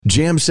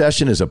Jam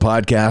Session is a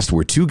podcast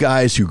where two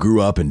guys who grew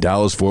up in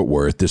Dallas-Fort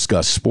Worth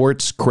discuss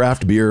sports,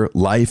 craft beer,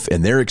 life,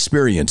 and their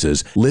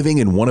experiences living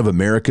in one of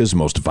America's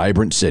most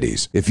vibrant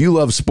cities. If you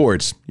love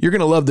sports, you're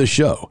going to love this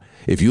show.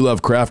 If you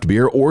love craft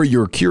beer or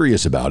you're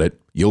curious about it,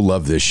 you'll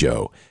love this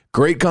show.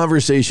 Great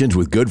conversations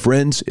with good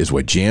friends is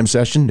what Jam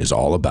Session is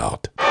all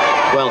about.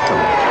 Welcome.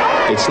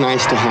 It's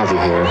nice to have you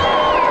here.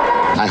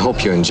 I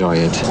hope you enjoy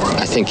it.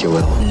 I think you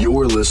will.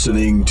 You're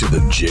listening to the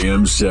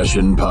Jam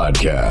Session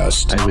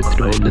Podcast. I was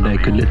told that I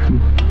could listen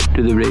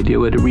to the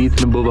radio at a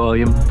reasonable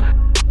volume.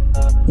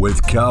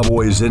 With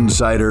Cowboys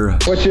insider...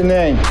 What's your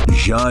name?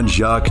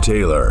 Jean-Jacques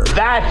Taylor.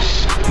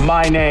 That's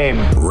my name.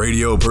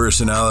 Radio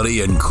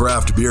personality and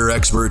craft beer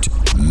expert,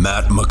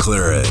 Matt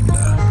McLaren.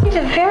 He's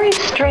a very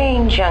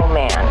strange young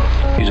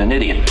man. He's an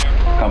idiot.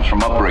 Comes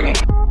from upbringing.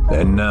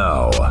 And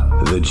now,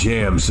 the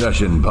Jam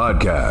Session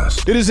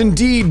Podcast. It is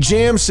indeed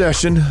Jam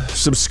Session.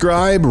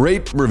 Subscribe,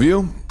 rate,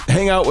 review.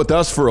 Hang out with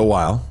us for a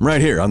while right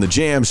here on the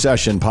Jam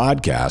Session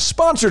Podcast,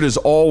 sponsored as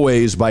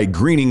always by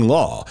Greening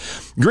Law.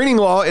 Greening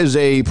Law is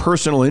a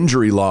personal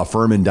injury law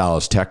firm in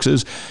Dallas,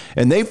 Texas,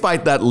 and they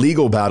fight that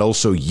legal battle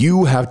so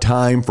you have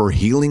time for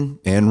healing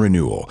and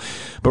renewal.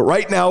 But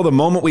right now, the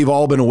moment we've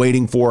all been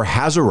waiting for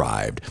has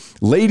arrived.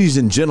 Ladies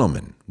and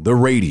gentlemen, the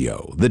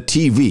radio, the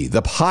TV,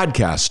 the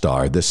podcast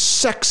star, the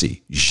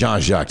sexy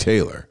Jean-Jacques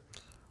Taylor.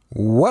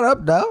 What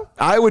up, dog?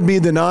 I would be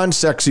the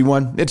non-sexy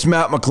one. It's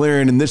Matt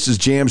McLaren, and this is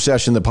Jam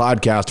Session, the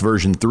podcast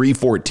version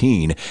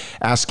 314,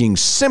 asking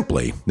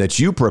simply that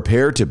you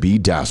prepare to be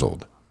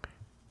dazzled.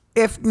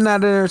 If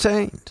not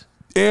entertained.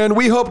 And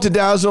we hope to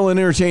dazzle and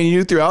entertain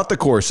you throughout the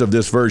course of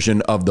this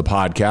version of the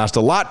podcast.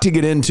 A lot to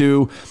get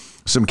into,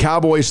 some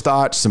Cowboys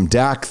thoughts, some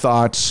Dak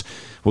thoughts.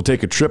 We'll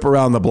take a trip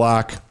around the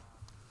block.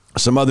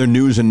 Some other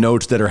news and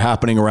notes that are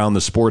happening around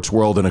the sports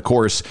world. And of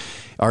course,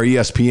 our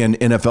ESPN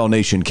NFL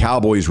Nation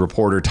Cowboys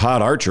reporter,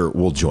 Todd Archer,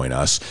 will join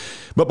us.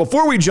 But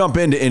before we jump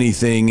into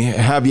anything,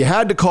 have you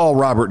had to call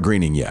Robert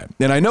Greening yet?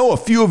 And I know a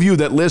few of you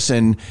that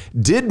listen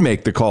did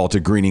make the call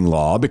to Greening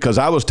Law, because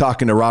I was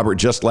talking to Robert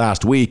just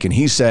last week, and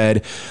he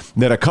said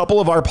that a couple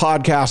of our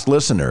podcast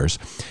listeners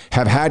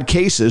have had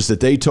cases that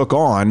they took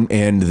on,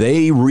 and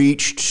they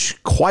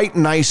reached quite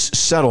nice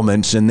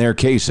settlements in their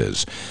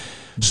cases.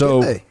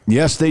 So,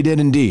 yes, they did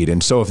indeed.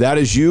 And so if that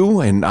is you,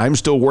 and I'm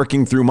still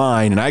working through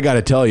mine, and I got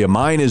to tell you,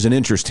 mine is an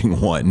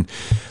interesting one.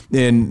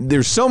 And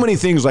there's so many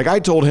things, like I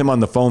told him on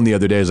the phone the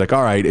other day, I was like,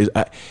 all right,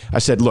 I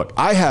said, look,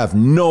 I have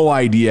no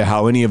idea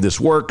how any of this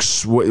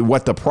works,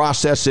 what the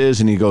process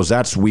is. And he goes,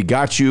 we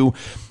got you.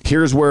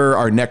 Here's where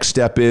our next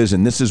step is.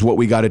 And this is what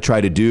we got to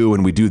try to do.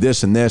 And we do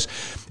this and this.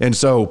 And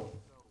so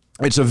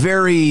it's a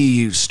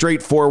very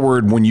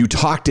straightforward, when you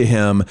talk to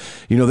him,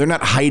 you know, they're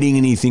not hiding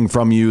anything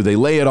from you. They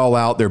lay it all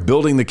out. They're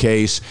building the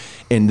case,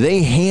 and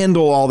they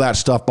handle all that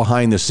stuff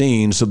behind the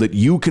scenes so that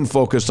you can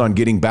focus on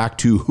getting back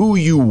to who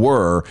you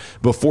were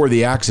before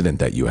the accident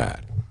that you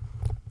had.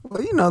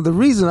 Well, you know, the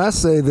reason I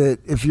say that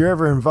if you're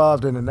ever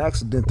involved in an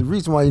accident, the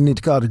reason why you need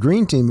to call the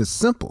Green Team is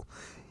simple.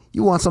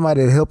 You want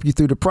somebody to help you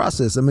through the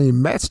process. I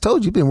mean, Matt's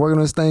told you, you've been working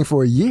on this thing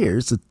for a year.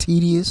 It's a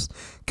tedious,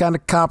 kind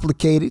of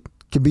complicated,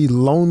 can be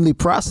lonely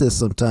process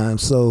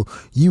sometimes. So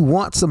you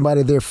want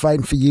somebody there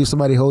fighting for you,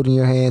 somebody holding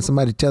your hand,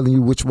 somebody telling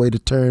you which way to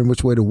turn,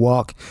 which way to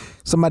walk,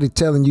 somebody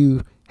telling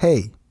you,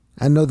 hey,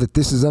 I know that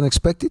this is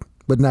unexpected,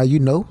 but now you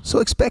know, so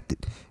expect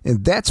it.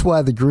 And that's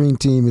why the Green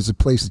Team is a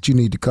place that you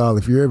need to call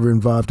if you're ever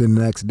involved in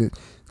an accident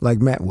like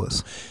Matt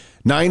was.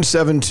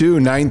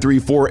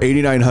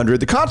 972-934-8900.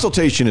 The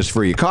consultation is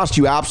free. It costs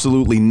you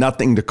absolutely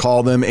nothing to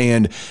call them,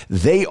 and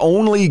they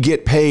only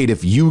get paid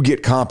if you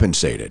get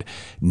compensated.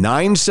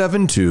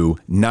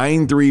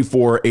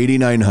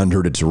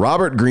 972-934-8900. It's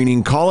Robert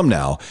Greening. Call him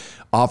now.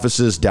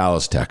 Offices,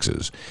 Dallas,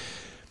 Texas.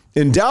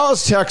 In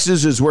Dallas,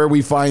 Texas is where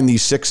we find the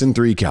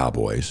 6-3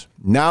 Cowboys.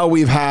 Now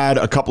we've had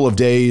a couple of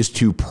days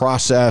to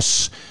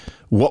process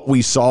what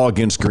we saw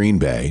against Green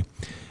Bay.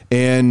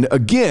 And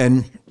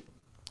again,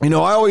 you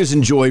know, I always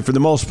enjoy, for the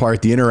most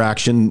part, the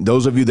interaction.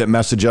 Those of you that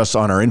message us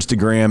on our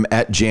Instagram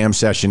at Jam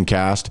Session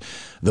Cast,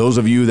 those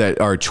of you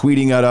that are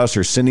tweeting at us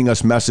or sending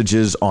us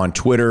messages on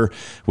Twitter,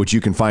 which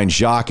you can find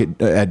Jacques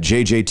at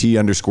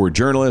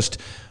JJT_journalist.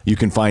 You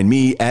can find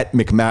me at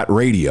McMatt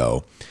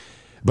Radio.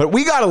 But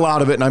we got a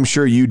lot of it, and I'm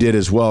sure you did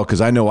as well,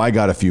 because I know I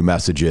got a few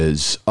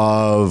messages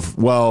of,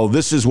 well,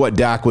 this is what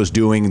Dak was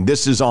doing.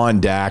 This is on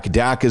Dak.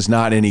 Dak is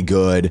not any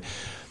good.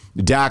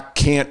 Dak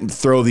can't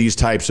throw these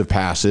types of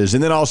passes.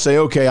 And then I'll say,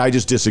 okay, I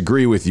just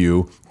disagree with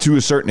you to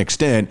a certain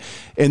extent.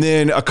 And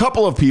then a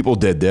couple of people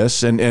did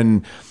this,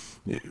 and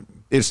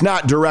it's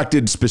not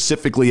directed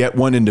specifically at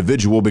one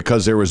individual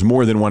because there was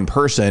more than one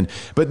person,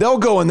 but they'll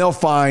go and they'll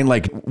find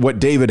like what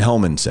David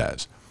Hellman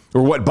says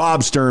or what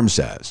Bob Sturm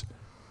says.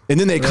 And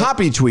then they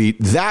copy tweet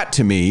that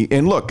to me.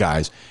 And look,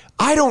 guys,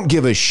 I don't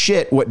give a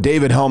shit what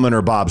David Hellman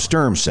or Bob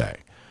Sturm say.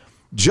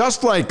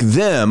 Just like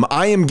them,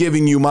 I am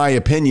giving you my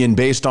opinion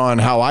based on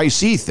how I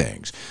see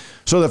things.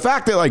 So the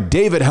fact that like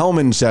David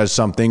Hellman says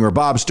something or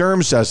Bob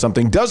Sturm says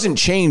something doesn't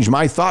change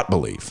my thought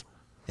belief.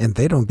 And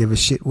they don't give a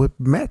shit what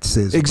Matt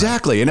says.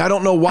 Exactly. And I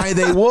don't know why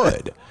they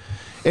would.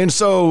 And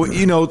so,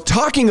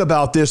 talking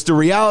about this, the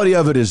reality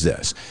of it is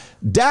this.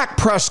 Dak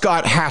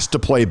Prescott has to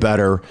play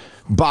better,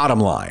 bottom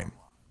line.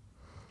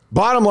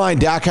 Bottom line,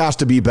 Dak has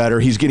to be better.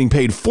 He's getting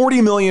paid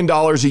 $40 million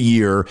a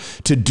year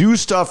to do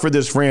stuff for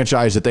this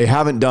franchise that they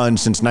haven't done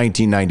since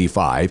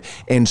 1995.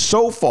 And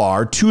so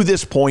far, to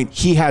this point,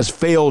 he has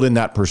failed in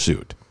that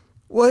pursuit.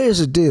 Well, here's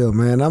the deal,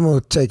 man. I'm going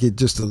to take it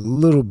just a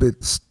little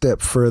bit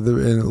step further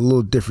and a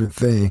little different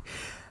thing.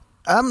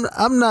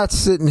 I'm not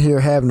sitting here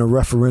having a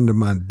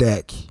referendum on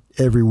Dak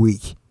every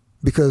week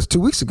because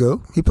 2 weeks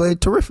ago, he played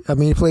terrific. I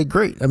mean, he played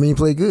great. I mean, he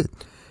played good.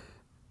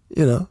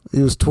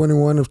 He was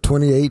 21 of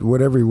 28,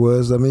 whatever he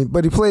was. I mean,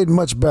 but he played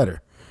much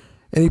better.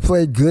 And he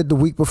played good the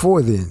week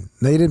before then.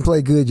 Now, he didn't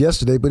play good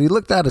yesterday, but he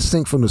looked out of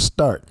sync from the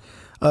start.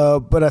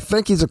 But I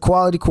think he's a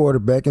quality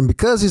quarterback. And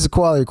because he's a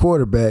quality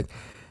quarterback,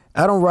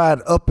 I don't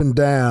ride up and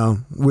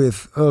down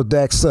with, oh,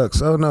 Dak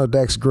sucks. Oh, no,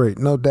 Dak's great.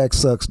 No, Dak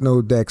sucks.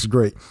 No, Dak's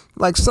great.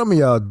 Like some of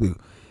y'all do.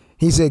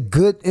 He's a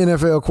good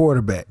NFL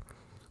quarterback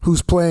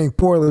who's playing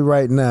poorly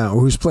right now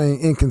or who's playing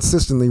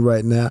inconsistently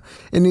right now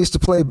and needs to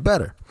play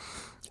better.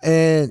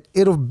 And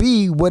it'll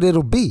be what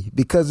it'll be,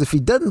 because if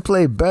he doesn't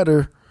play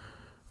better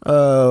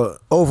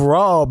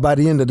overall by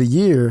the end of the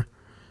year,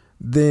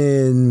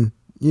 then,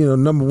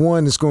 number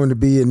one, it's going to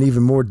be an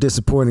even more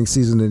disappointing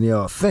season than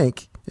y'all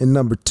think. And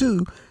number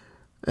two,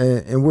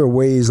 and we're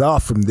ways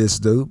off from this,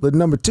 dude, but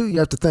number two, you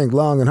have to think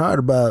long and hard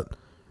about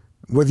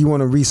whether you want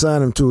to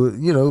re-sign him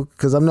to,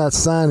 because I'm not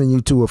signing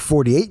you to a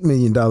 $48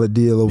 million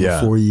deal over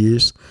 4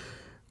 years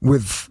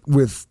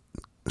with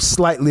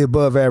slightly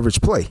above average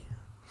play.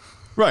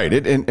 Right,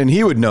 and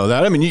he would know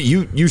that. I mean,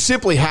 you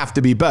simply have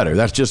to be better.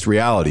 That's just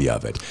reality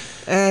of it.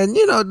 And,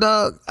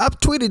 Doug, I've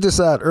tweeted this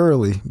out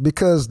early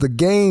because the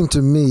game,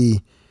 to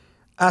me,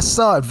 I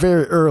saw it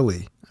very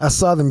early. I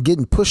saw them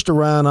getting pushed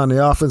around on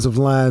the offensive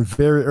line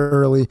very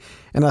early,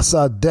 and I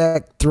saw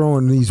Dak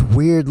throwing these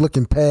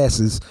weird-looking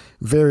passes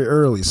very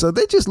early. So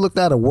they just looked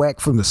out of whack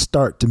from the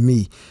start to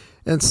me.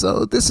 And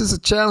so this is a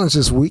challenge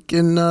this week,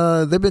 and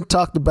they've been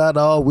talked about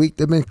all week.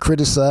 They've been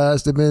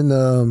criticized. They've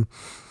been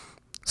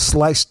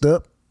sliced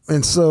up.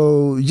 And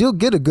so you'll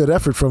get a good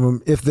effort from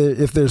them if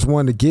there's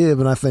one to give,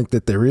 and I think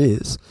that there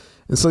is.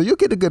 And so you'll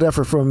get a good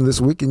effort from them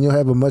this week, and you'll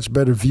have a much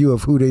better view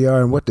of who they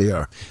are and what they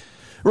are.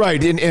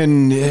 Right,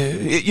 and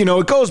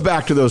it goes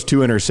back to those 2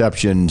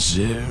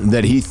 interceptions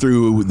that he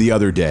threw the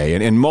other day,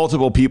 and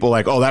multiple people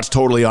like, oh, that's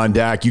totally on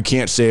Dak. You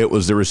can't say it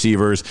was the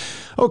receivers.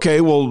 Okay,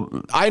 well,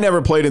 I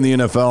never played in the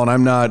NFL, and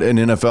I'm not an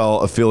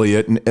NFL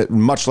affiliate,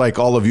 much like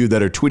all of you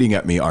that are tweeting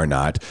at me are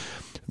not.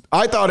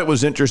 I thought it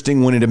was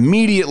interesting when it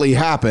immediately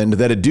happened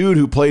that a dude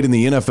who played in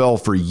the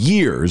NFL for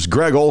years,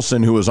 Greg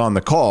Olsen, who was on the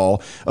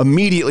call,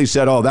 immediately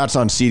said, oh, that's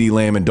on CeeDee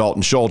Lamb and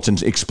Dalton Schultz,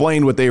 and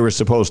explained what they were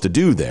supposed to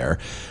do there.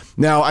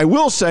 Now, I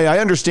will say I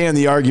understand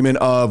the argument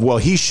of, well,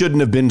 he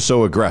shouldn't have been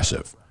so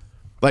aggressive.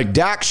 Like,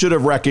 Dak should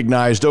have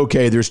recognized,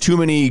 okay, there's too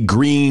many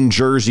green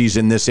jerseys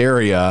in this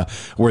area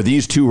where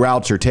these 2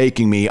 routes are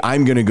taking me.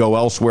 I'm going to go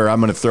elsewhere.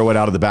 I'm going to throw it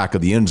out of the back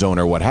of the end zone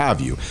or what have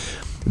you.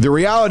 The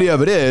reality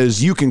of it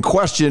is you can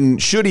question,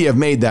 should he have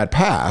made that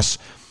pass?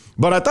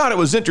 But I thought it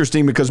was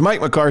interesting because Mike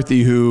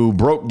McCarthy, who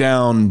broke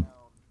down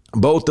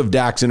both of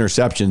Dak's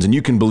interceptions, and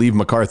you can believe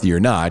McCarthy or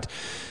not,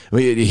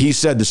 he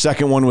said the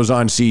second one was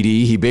on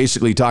CeeDee. He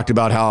basically talked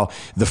about how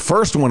the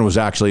first one was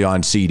actually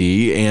on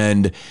CeeDee.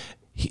 And,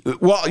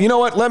 well, you know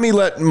what?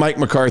 Let Mike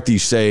McCarthy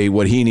say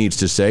what he needs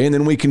to say, and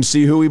then we can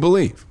see who we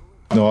believe.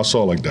 No, I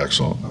saw it like Dak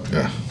saw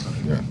it.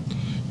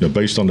 Yeah.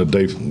 Based on the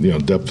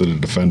depth of the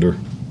defender.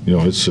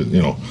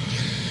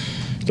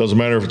 It doesn't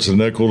matter if it's a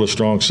nickel, the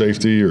strong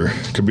safety, or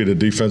it could be the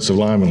defensive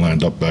lineman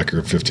lined up back here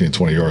at 15,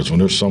 20 yards. When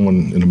there's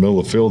someone in the middle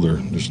of the field,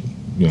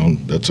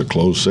 that's a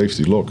closed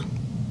safety look.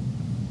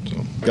 So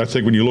I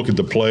think when you look at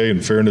the play, in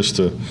fairness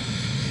to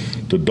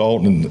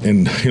Dalton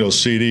and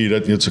CeeDee,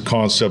 that it's a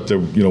concept that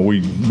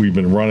we've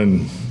been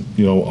running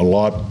a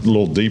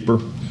little deeper.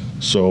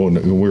 So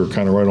and we were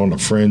kind of right on the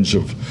fringe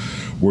of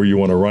where you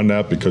want to run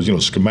that because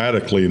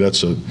schematically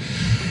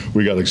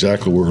we got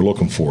exactly what we were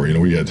looking for.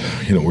 We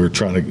were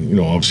trying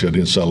to, obviously had the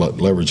inside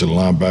leverage of the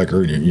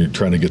linebacker. You're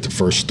trying to get the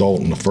first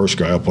Dalton, the first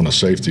guy up on the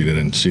safety, and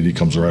then CeeDee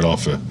comes right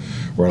off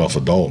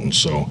of Dalton.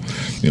 So,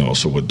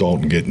 so with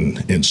Dalton getting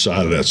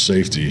inside of that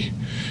safety,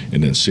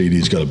 and then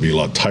CeeDee's got to be a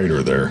lot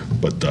tighter there.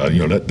 But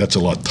that's a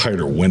lot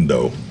tighter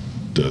window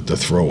to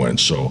throw in.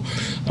 So,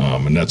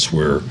 and that's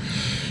where.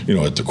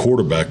 At the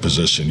quarterback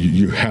position,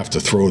 you have to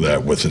throw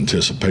that with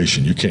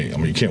anticipation. You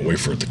can't wait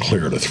for it to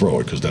clear to throw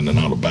it because then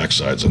now the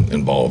backside's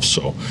involved.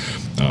 So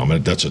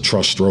that's a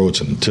trust throw.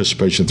 It's an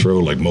anticipation throw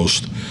like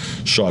most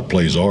shot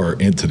plays are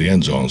into the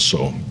end zone.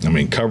 So,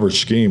 coverage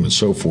scheme and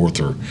so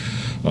forth are,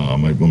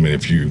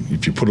 if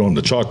you put it on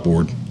the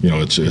chalkboard,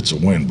 it's a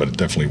win, but it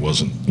definitely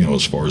wasn't,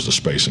 as far as the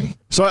spacing.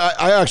 So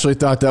I actually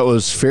thought that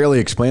was fairly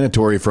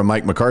explanatory from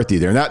Mike McCarthy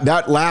there. And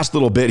that last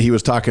little bit, he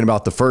was talking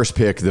about the first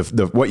pick.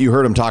 What you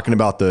heard him talking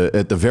about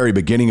at the very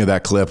beginning of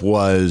that clip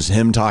was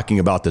him talking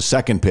about the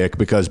second pick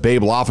because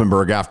Babe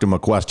Laufenberg asked him a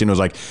question. It was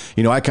like,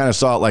 I kind of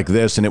saw it like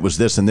this and it was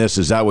this and this.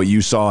 Is that what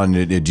you saw? And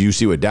did you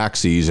see what Dak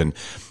sees? And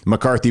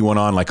McCarthy went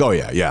on like, oh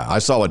yeah, I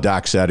saw what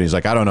Dak said. And he's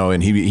like, I don't know.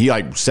 And he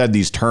like said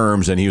these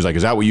terms and he was like,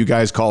 is that what you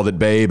guys called it,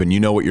 babe? And you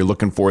know what you're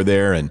looking for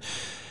there. And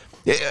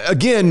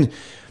again,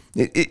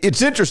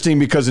 it's interesting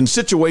because in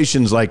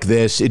situations like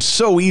this, it's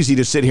so easy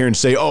to sit here and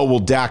say, oh, well,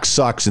 Dak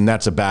sucks and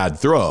that's a bad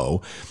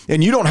throw.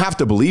 And you don't have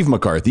to believe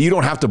McCarthy. You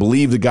don't have to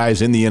believe the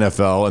guys in the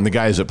NFL and the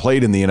guys that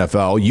played in the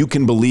NFL. You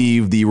can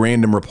believe the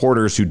random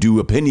reporters who do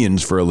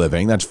opinions for a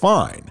living. That's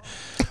fine.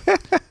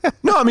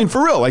 No, I mean,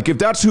 for real, like if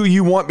that's who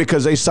you want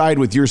because they side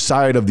with your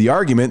side of the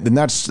argument, then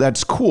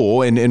that's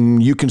cool.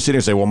 And you can sit here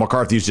and say, well,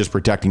 McCarthy's just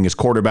protecting his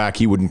quarterback.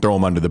 He wouldn't throw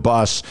him under the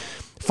bus.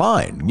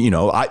 Fine. You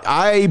know,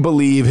 I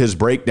believe his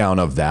breakdown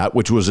of that,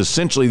 which was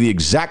essentially the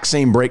exact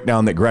same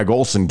breakdown that Greg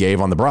Olsen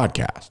gave on the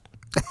broadcast.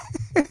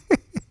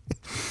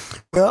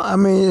 Well, I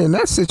mean, in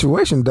that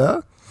situation,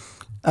 Doug,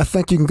 I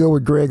think you can go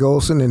with Greg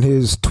Olsen and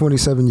his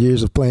 27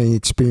 years of playing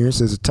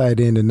experience as a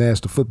tight end in the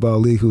National Football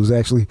League, who's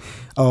actually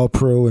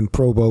All-Pro and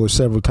Pro Bowler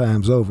several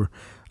times over.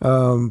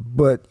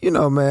 But, you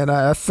know, man,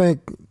 I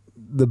think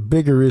the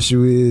bigger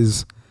issue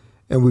is,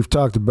 and we've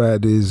talked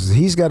about, is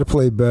he's got to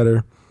play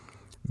better.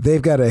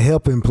 They've got to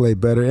help him play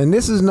better. And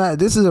this is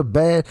a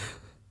bad,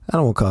 I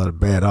don't want to call it a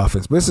bad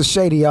offense, but it's a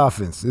shady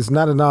offense. It's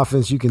not an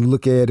offense you can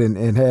look at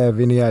and have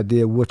any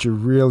idea what you're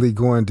really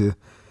going to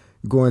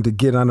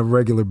get on a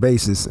regular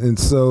basis. And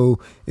so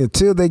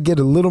until they get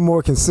a little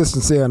more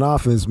consistency on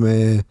offense,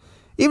 man,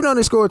 even though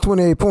they scored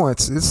 28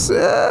 points, it's,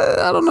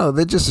 I don't know,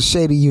 they're just a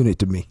shady unit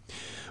to me.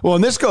 Well,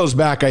 and this goes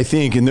back, I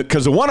think,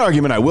 because the one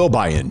argument I will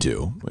buy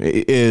into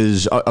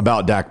is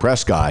about Dak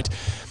Prescott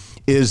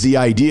is the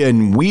idea,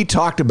 and we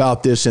talked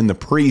about this in the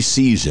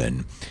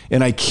preseason,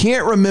 and I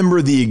can't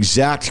remember the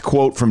exact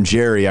quote from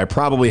Jerry. I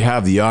probably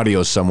have the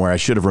audio somewhere. I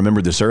should have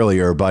remembered this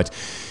earlier, but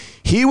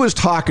he was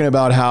talking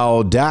about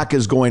how Dak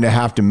is going to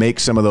have to make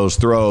some of those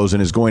throws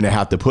and is going to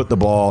have to put the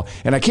ball,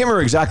 and I can't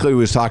remember exactly what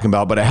he was talking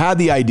about, but I had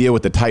the idea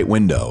with the tight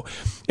window.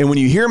 And when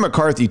you hear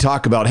McCarthy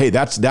talk about, hey,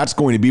 that's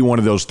going to be one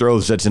of those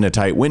throws that's in a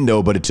tight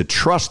window, but it's a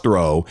trust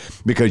throw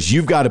because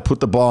you've got to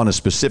put the ball in a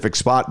specific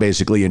spot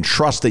basically and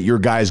trust that your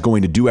guy's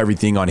going to do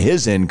everything on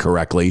his end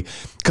correctly.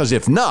 Because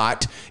if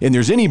not, and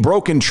there's any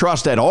broken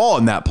trust at all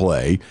in that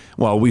play,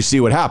 well, we see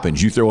what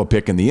happens. You throw a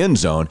pick in the end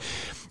zone.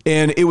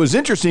 And it was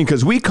interesting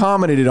because we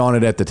commented on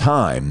it at the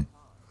time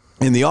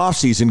in the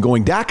offseason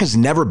going, Dak has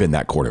never been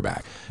that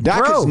quarterback.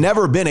 Dak has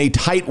never been a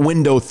tight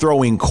window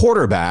throwing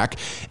quarterback.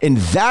 And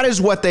that is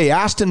what they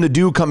asked him to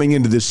do coming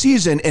into the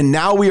season. And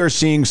now we are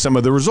seeing some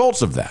of the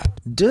results of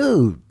that.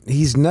 Dude,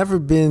 he's never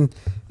been,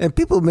 and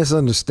people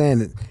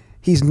misunderstand it,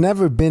 he's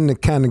never been the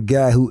kind of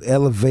guy who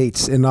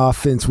elevates an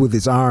offense with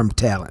his arm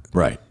talent.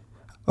 Right.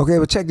 Okay,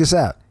 but check this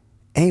out.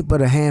 Ain't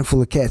but a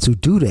handful of cats who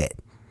do that.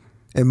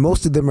 And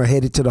most of them are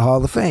headed to the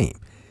Hall of Fame.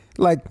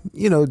 Like,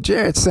 you know,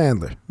 Jared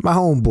Sandler, my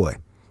homeboy,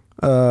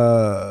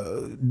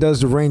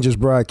 does the Rangers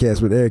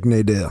broadcast with Eric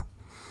Nadel.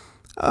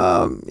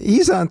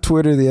 He's on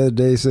Twitter the other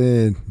day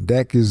saying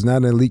Dak is not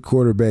an elite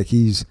quarterback.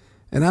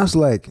 And I was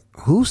like,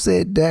 who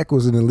said Dak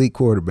was an elite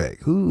quarterback?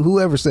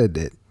 Whoever said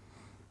that?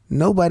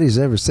 Nobody's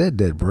ever said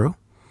that, bro.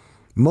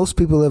 Most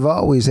people have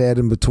always had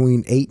him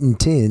between 8 and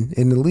 10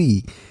 in the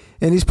league.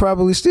 And he's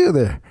probably still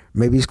there.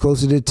 Maybe he's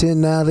closer to 10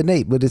 now than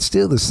 8, but it's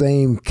still the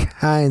same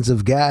kinds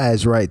of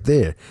guys right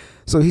there.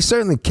 So he's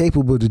certainly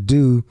capable to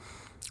do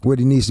what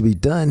he needs to be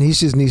done. He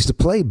just needs to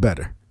play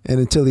better.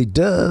 And until he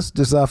does,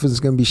 this offense is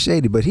going to be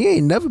shady. But he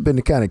ain't never been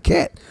the kind of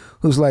cat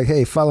who's like,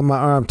 hey, follow my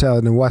arm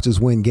talent and watch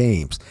us win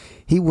games.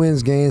 He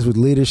wins games with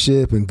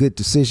leadership and good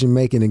decision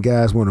making, and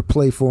guys want to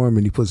play for him,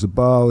 and he puts the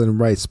ball in the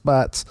right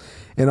spots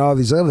and all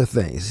these other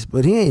things.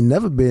 But he ain't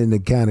never been the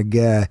kind of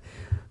guy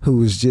who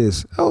was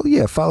just, oh,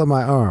 yeah, follow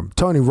my arm.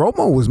 Tony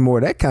Romo was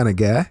more that kind of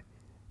guy.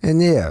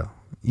 And, yeah,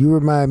 you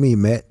remind me,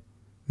 Matt.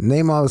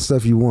 Name all the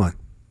stuff you want.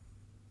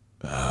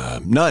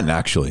 None,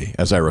 actually,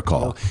 as I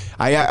recall.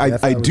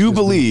 I do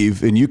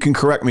believe, and you can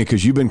correct me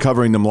because you've been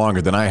covering them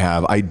longer than I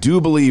have, I do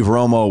believe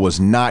Romo was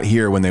not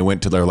here when they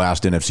went to their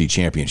last NFC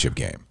Championship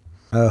game.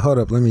 Hold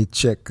up. Let me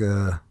check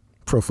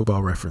Pro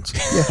Football Reference.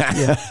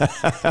 Yeah.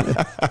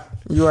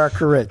 You are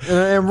correct.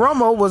 And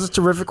Romo was a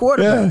terrific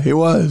quarterback. Yeah,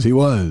 he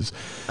was.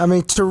 I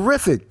mean,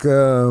 terrific.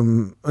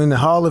 In the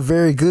Hall of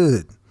Very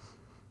Good.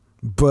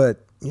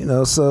 But, you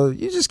know, so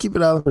you just keep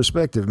it all in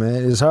perspective,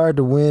 man. It's hard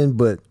to win,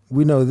 but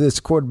we know this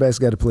quarterback's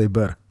got to play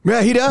better.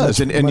 Yeah, he does.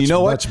 And you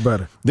know what? Much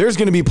better. There's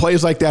going to be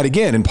plays like that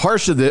again. And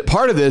part of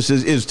this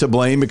is to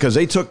blame because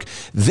they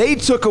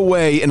took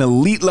away an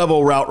elite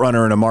level route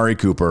runner in Amari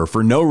Cooper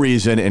for no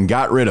reason and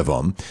got rid of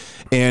him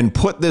and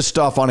put this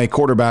stuff on a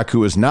quarterback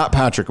who is not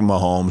Patrick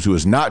Mahomes, who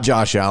is not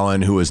Josh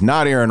Allen, who is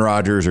not Aaron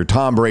Rodgers or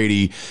Tom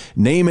Brady.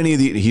 Name any of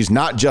the, he's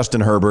not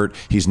Justin Herbert.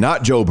 He's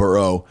not Joe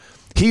Burrow.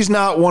 He's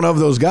not one of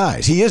those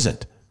guys. He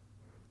isn't.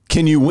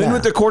 Can you win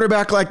with a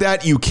quarterback like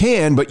that? You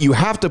can, but you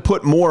have to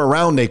put more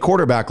around a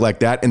quarterback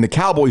like that, and the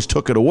Cowboys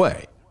took it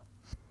away.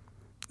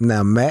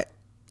 Now, Matt,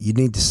 you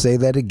need to say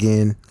that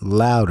again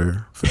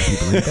louder for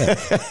people in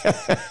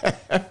the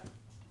back.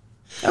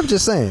 I'm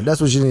just saying,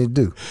 that's what you need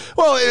to do.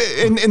 Well,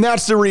 and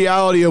that's the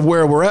reality of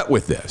where we're at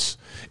with this.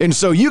 And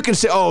so you can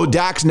say, oh,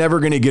 Dak's never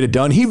going to get it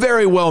done. He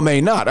very well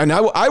may not. And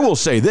I will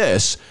say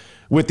this,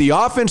 with the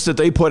offense that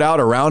they put out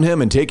around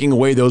him and taking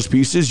away those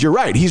pieces, you're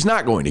right. He's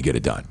not going to get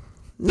it done.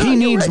 No, he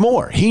needs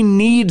more. He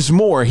needs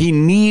more. He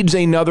needs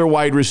another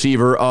wide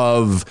receiver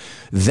of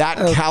that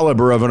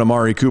caliber of an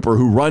Amari Cooper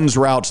who runs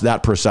routes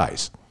that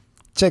precise.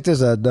 Check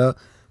this out, Doug.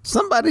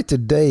 Somebody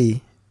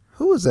today,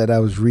 who was that I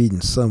was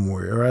reading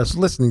somewhere, or I was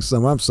listening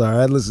somewhere. I'm sorry.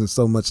 I listen to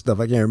so much stuff.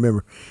 I can't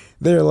remember.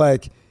 They're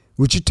like,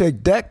 would you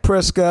take Dak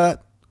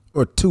Prescott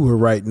or Tua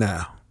right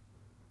now?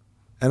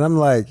 And I'm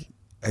like,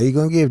 are you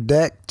going to give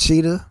Dak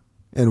Cheetah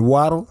and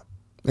Waddle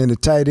and the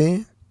tight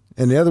end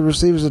and the other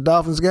receivers the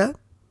Dolphins got?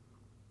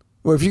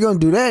 Well, if you're going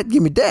to do that,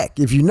 give me Dak.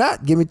 If you're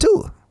not, give me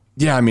Tua.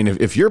 Yeah, I mean,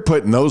 if you're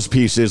putting those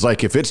pieces,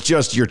 like if it's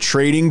just you're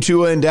trading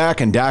Tua and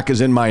Dak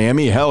is in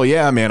Miami, hell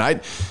yeah, man.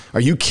 Are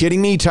you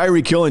kidding me?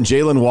 Tyreek Hill and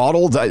Jalen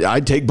Waddle,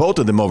 I'd take both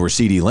of them over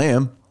CeeDee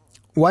Lamb.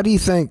 Why do you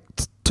think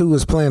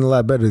Tua's playing a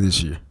lot better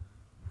this year?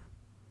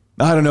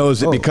 I don't know.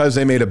 Is it because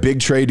they made a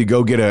big trade to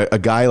go get a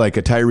guy like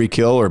a Tyreek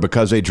Hill, or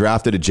because they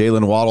drafted a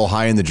Jalen Waddle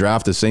high in the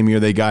draft the same year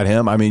they got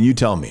him? I mean, you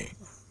tell me.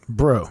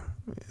 Bro,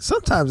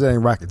 sometimes it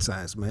ain't rocket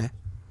science, man.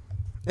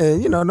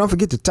 And, don't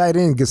forget the tight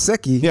end,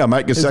 Gesicki. Yeah,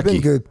 Mike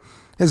Gesicki.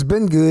 Has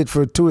been good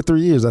for 2 or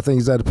 3 years. I think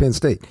he's out of Penn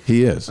State.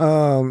 He is.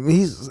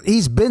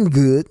 He's been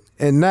good,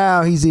 and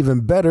now he's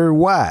even better.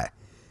 Why?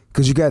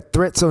 Because you got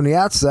threats on the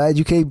outside.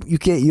 You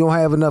don't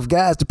have enough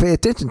guys to pay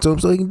attention to him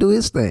so he can do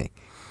his thing.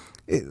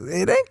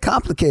 It ain't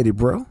complicated,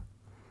 bro.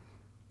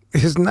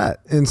 It's not.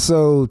 And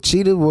so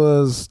Cheetah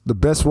was the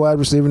best wide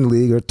receiver in the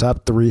league, or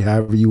top 3,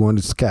 however you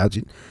want to couch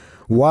it.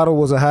 Waddle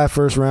was a high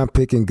first-round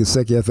pick, and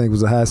Gesicki, I think,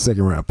 was a high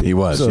second-round pick. He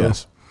was,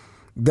 yes.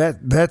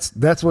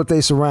 That's what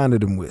they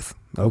surrounded him with,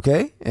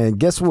 okay? And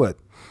guess what?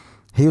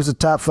 He was a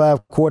top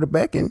 5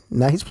 quarterback, and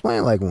now he's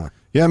playing like one.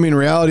 Yeah, I mean,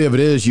 reality of it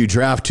is you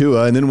draft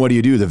Tua, and then what do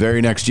you do the very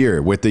next year?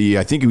 With the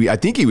I think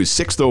he was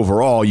 6th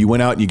overall. You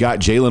went out and you got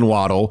Jalen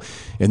Waddle,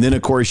 and then,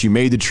 of course, you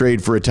made the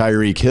trade for a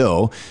Tyreek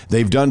Hill.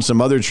 They've done some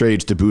other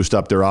trades to boost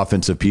up their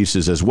offensive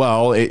pieces as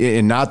well,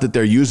 and not that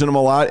they're using them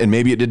a lot, and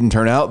maybe it didn't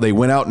turn out. They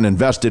went out and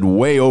invested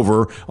way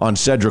over on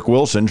Cedric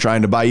Wilson,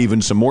 trying to buy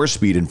even some more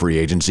speed in free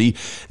agency.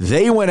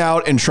 They went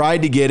out and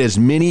tried to get as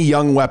many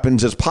young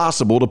weapons as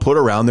possible to put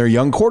around their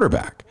young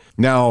quarterback.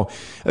 Now,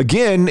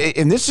 again,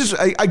 and this is,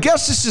 I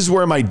guess this is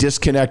where my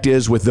disconnect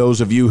is with those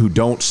of you who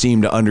don't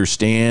seem to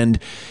understand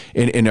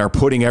and are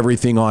putting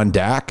everything on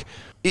Dak.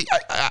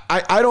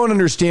 I don't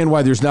understand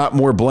why there's not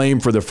more blame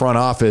for the front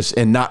office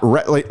and not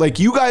like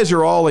you guys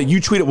are all like,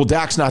 you tweet it, well,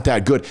 Dak's not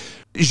that good.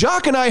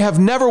 Jacques and I have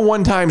never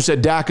one time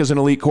said Dak is an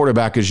elite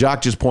quarterback, as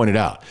Jacques just pointed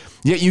out.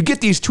 Yet you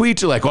get these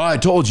tweets, you're like, oh, I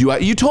told you.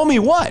 You told me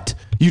what?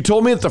 You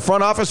told me that the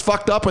front office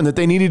fucked up and that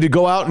they needed to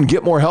go out and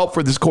get more help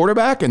for this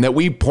quarterback and that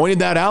we pointed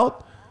that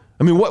out?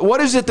 I mean, what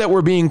is it that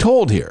we're being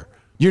told here?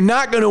 You're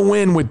not going to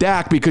win with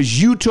Dak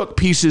because you took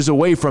pieces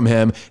away from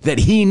him that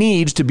he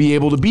needs to be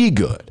able to be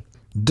good.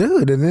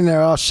 Dude, and then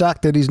they're all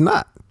shocked that he's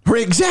not.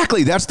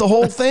 Exactly. That's the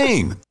whole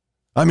thing.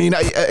 I mean,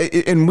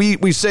 and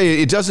we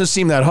say it doesn't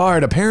seem that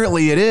hard.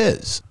 Apparently it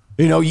is.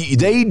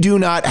 They do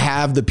not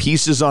have the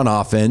pieces on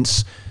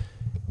offense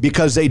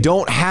because they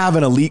don't have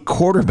an elite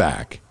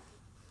quarterback.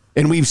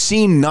 And we've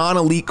seen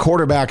non-elite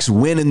quarterbacks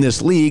win in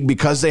this league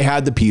because they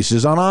had the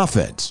pieces on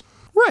offense.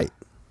 Right.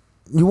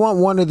 You want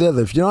one or the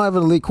other. If you don't have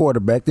an elite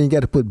quarterback, then you got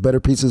to put better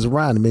pieces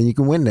around him, and you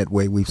can win that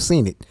way. We've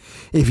seen it.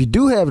 If you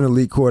do have an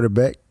elite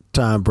quarterback,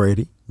 Tom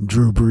Brady,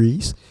 Drew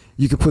Brees,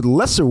 you can put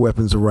lesser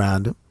weapons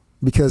around him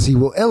because he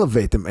will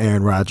elevate them,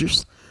 Aaron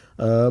Rodgers.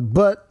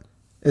 But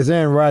as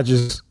Aaron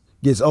Rodgers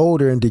gets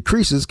older and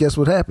decreases, guess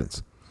what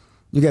happens?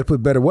 You got to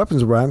put better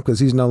weapons around him because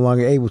he's no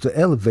longer able to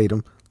elevate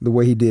them the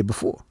way he did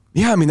before.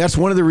 Yeah, I mean, that's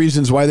one of the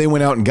reasons why they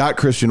went out and got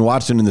Christian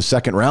Watson in the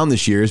 2nd round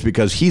this year is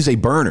because he's a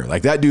burner.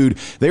 Like that dude,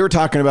 they were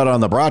talking about it on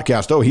the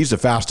broadcast. Oh, he's the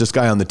fastest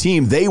guy on the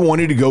team. They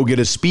wanted to go get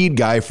a speed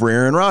guy for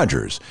Aaron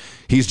Rodgers.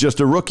 He's just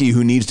a rookie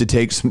who needs to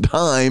take some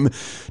time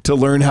to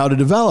learn how to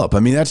develop. I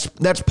mean,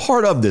 that's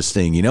part of this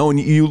thing, and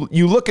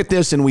you look at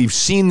this and we've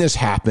seen this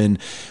happen.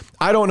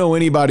 I don't know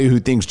anybody who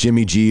thinks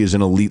Jimmy G is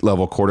an elite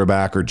level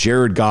quarterback or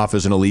Jared Goff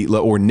is an elite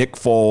or Nick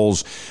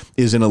Foles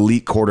is an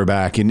elite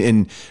quarterback.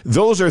 And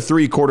those are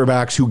 3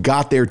 quarterbacks who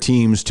got their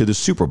teams to the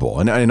Super Bowl.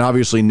 And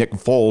obviously Nick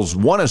Foles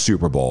won a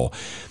Super Bowl.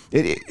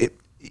 It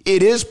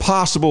is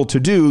possible to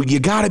do. You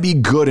got to be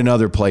good in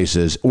other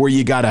places or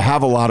you got to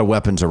have a lot of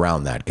weapons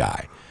around that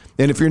guy.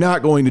 And if you're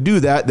not going to do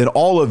that, then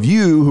all of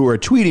you who are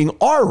tweeting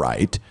are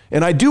right.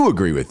 And I do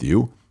agree with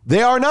you.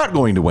 They are not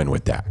going to win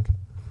with Dak.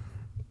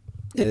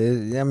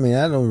 Yeah, I mean,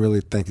 I don't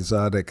really think it's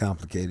all that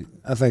complicated.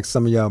 I think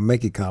some of y'all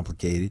make it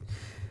complicated.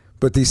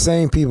 But these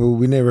same people,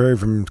 we never heard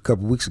from him a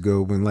couple weeks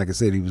ago when, like I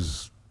said, he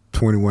was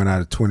 21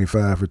 out of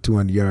 25 for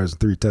 200 yards and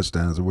 3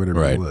 touchdowns or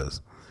whatever it was.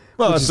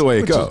 Well, that's the way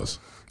it goes.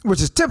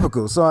 Which is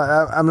typical. So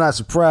I'm not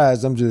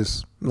surprised. I'm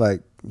just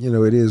like,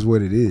 it is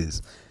what it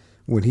is.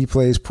 When he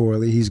plays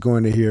poorly, he's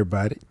going to hear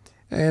about it.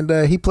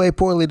 And he played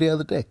poorly the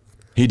other day.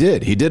 He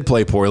did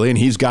play poorly, and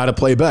he's got to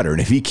play better.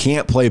 And if he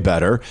can't play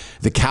better,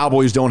 the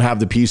Cowboys don't have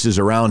the pieces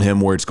around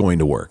him where it's going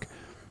to work,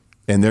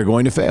 and they're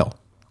going to fail.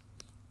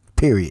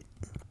 Period.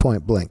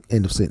 Point blank.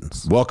 End of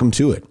sentence. Welcome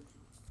to it.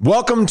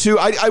 Welcome to,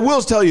 I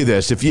will tell you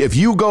this. If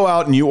you go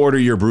out and you order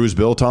your Bruce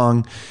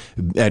Biltong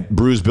at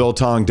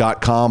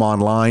brucebiltong.com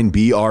online,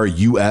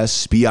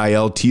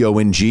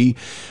 BRUSBILTONG,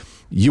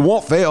 you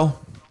won't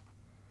fail.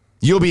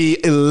 You'll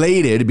be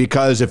elated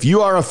because if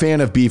you are a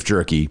fan of beef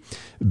jerky,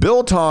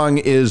 Biltong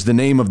is the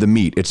name of the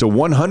meat. It's a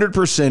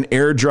 100%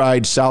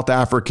 air-dried South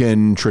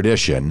African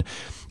tradition,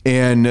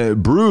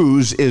 and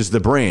Bruce is the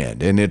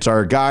brand. And it's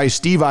our guy,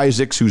 Steve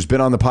Isaacs, who's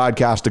been on the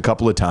podcast a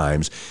couple of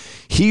times.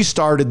 He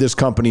started this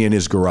company in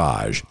his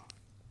garage.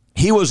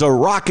 He was a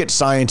rocket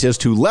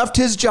scientist who left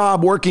his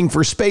job working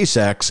for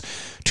SpaceX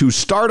to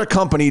start a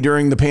company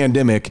during the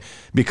pandemic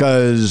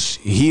because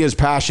he is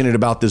passionate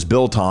about this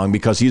biltong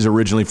because he's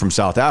originally from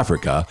South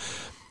Africa.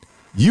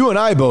 You and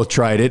I both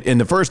tried it,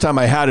 and the first time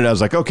I had it, I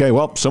was like, okay,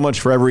 well, so much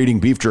for ever eating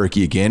beef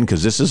jerky again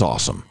because this is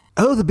awesome.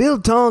 Oh, the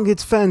biltong,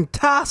 it's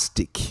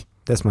fantastic.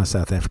 That's my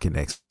South African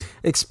accent.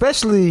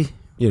 Especially,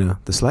 the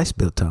sliced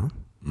biltong.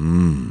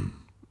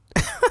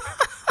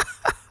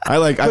 I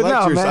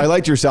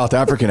liked your South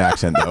African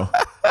accent, though.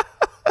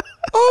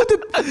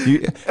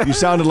 You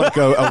sounded like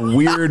a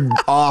weird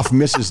off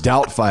Mrs.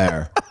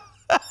 Doubtfire.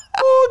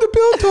 Oh, the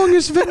biltong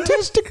is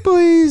fantastic,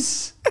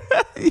 boys.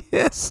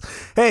 Yes.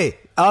 Hey,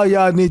 all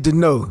y'all need to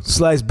know,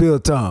 sliced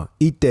biltong.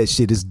 Eat that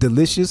shit. It's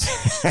delicious.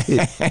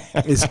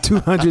 It's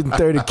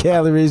 230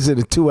 calories in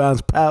a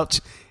 2-ounce pouch,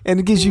 and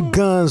it gives you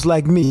guns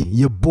like me,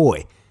 your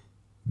boy.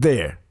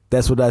 There.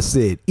 That's what I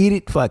said. Eat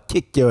it before I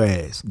kick your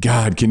ass.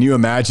 God, can you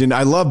imagine?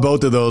 I love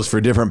both of those for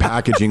different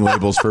packaging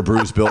labels for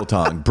Bruce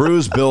Biltong.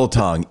 Bruce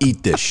Biltong,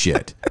 eat this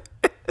shit.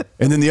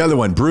 And then the other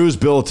one, Bruce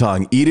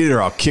Biltong, eat it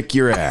or I'll kick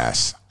your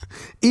ass.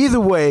 Either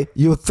way,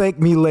 you'll thank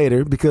me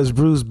later because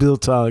Bruce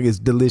Biltong is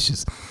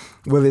delicious.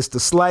 Whether it's the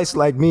slice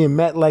like me and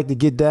Matt like to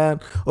get down,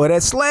 or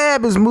that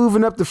slab is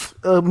moving up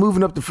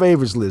the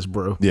favorites list,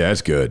 bro. Yeah,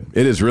 it's good.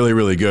 It is really,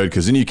 really good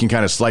because then you can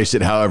kind of slice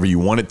it however you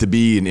want it to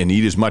be and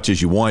eat as much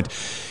as you want.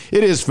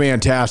 It is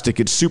fantastic.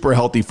 It's super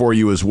healthy for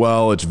you as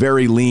well. It's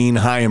very lean,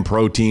 high in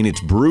protein. It's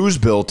Bruce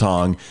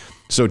Biltong.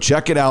 So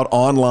check it out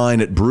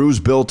online at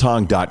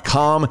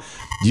brucebiltong.com.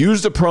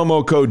 Use the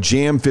promo code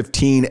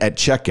JAM15 at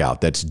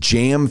checkout. That's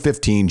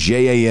JAM15,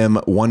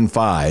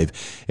 JAM15,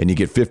 and you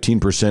get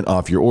 15%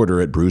 off your order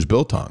at Bruce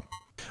Biltong.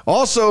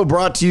 Also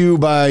brought to you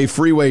by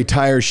Freeway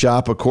Tire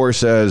Shop. Of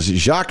course, as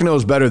Jacques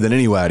knows better than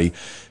anybody,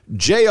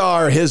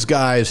 JR, his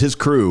guys, his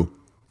crew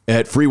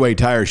at Freeway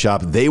Tire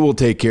Shop, they will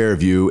take care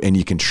of you, and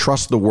you can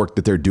trust the work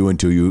that they're doing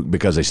to you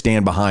because they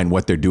stand behind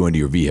what they're doing to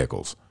your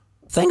vehicles.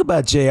 Thing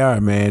about JR,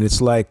 man,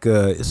 it's like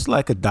a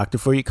doctor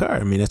for your car.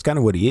 I mean, that's kind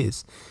of what he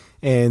is.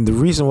 And the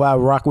reason why I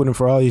rock with him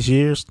for all these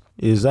years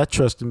is I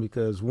trust him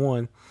because,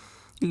 one,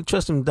 you can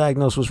trust him to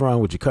diagnose what's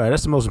wrong with your car.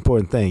 That's the most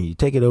important thing. You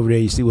take it over there,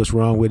 you see what's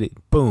wrong with it,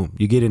 boom,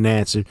 you get an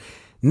answer.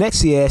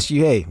 Next, he asks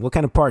you, hey, what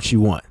kind of parts you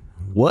want?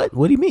 What?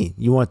 What do you mean?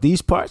 You want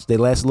these parts? They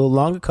last a little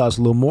longer, cost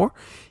a little more.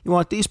 You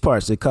want these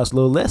parts? They cost a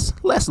little less,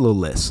 last a little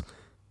less.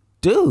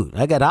 Dude,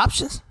 I got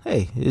options.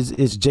 Hey,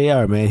 it's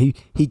JR, man.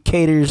 He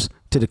caters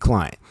to the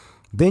client.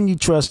 Then you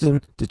trust him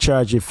to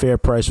charge you a fair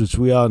price, which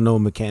we all know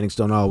mechanics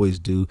don't always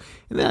do.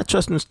 And then I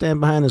trust him to stand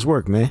behind his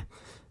work, man.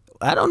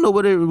 I don't know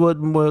what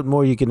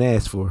more you can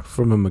ask for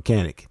from a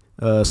mechanic.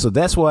 So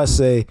that's why I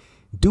say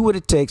do what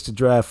it takes to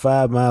drive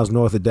 5 miles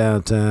north of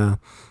downtown,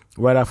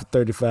 right off of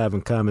 35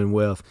 in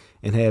Commonwealth,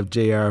 and have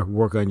JR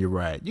work on your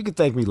ride. You can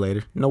thank me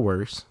later. No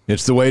worries.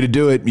 It's the way to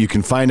do it. You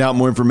can find out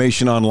more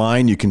information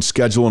online. You can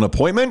schedule an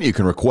appointment. You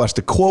can request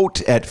a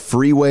quote at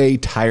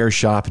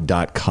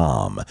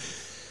freewaytireshop.com.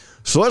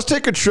 So let's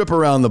take a trip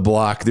around the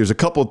block. There's a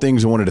couple of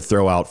things I wanted to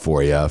throw out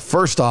for you.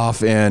 First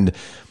off, and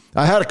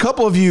I had a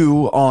couple of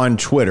you on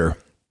Twitter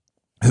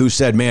who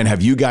said, man,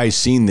 have you guys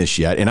seen this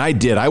yet? And I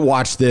did. I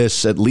watched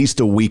this at least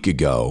a week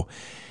ago.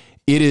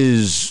 It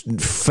is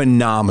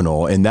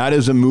phenomenal. And that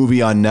is a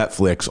movie on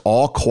Netflix,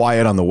 All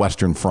Quiet on the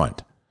Western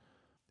Front.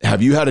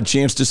 Have you had a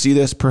chance to see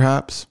this,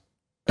 perhaps?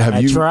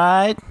 I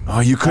tried.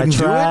 Oh, you couldn't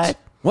do it?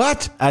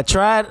 What? I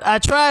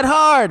tried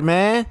hard,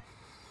 man.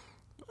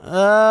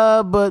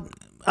 But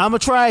I'm going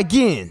to try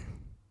again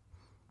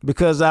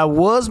because I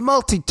was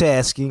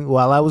multitasking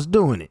while I was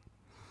doing it.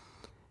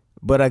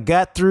 But I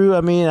got through,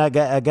 I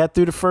got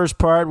through the first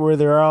part where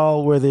they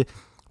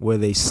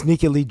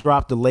sneakily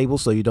drop the label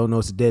so you don't know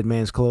it's a dead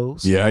man's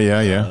clothes.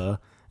 Yeah.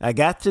 I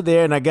got to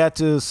there and I got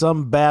to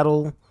some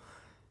battle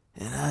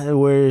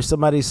where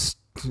somebody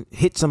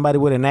hit somebody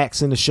with an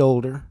axe in the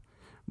shoulder.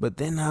 But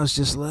then I was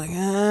just like,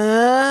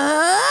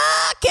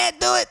 I can't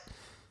do it.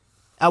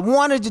 I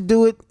wanted to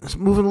do it. It's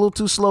moving a little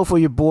too slow for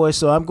your boy,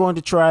 so I'm going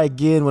to try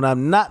again when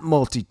I'm not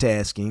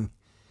multitasking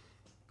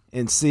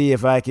and see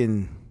if I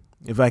can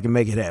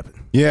make it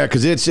happen. Yeah,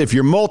 because if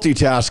you're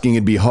multitasking,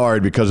 it'd be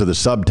hard because of the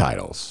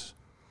subtitles.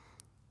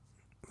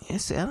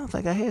 Yes, I don't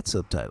think I had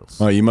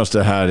subtitles. Oh, you must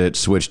have had it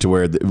switched to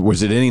where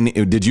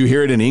did you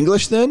hear it in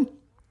English then?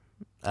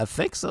 I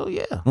think so,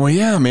 yeah. Well,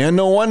 yeah, man,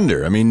 no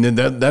wonder. I mean,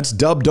 that's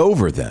dubbed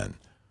over then.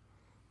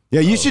 Yeah,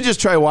 you should just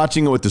try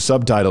watching it with the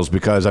subtitles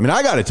because, I mean,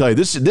 I got to tell you,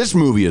 this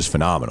movie is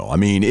phenomenal. I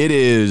mean, it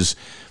is.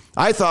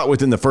 I thought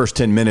within the first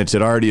 10 minutes,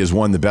 it already has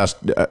won the best.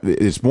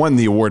 It's won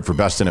the award for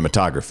best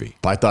cinematography.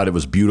 I thought it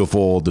was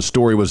beautiful. The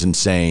story was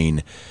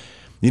insane.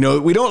 You know,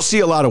 we don't see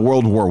a lot of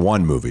World War I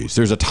movies.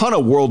 There's a ton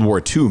of World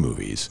War II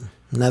movies.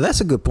 Now,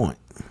 that's a good point.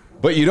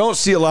 But you don't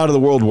see a lot of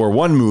the World War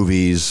I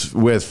movies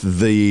with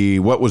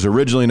what was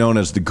originally known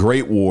as the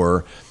Great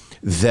War.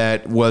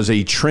 That was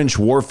a trench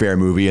warfare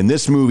movie. And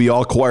this movie,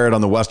 All Quiet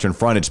on the Western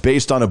Front, it's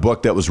based on a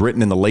book that was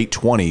written in the late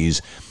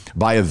 1920s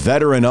by a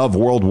veteran of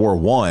World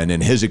War I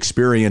and his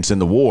experience in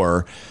the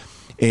war.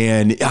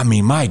 And I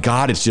mean, my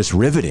God, it's just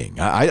riveting.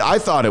 I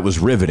thought it was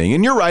riveting.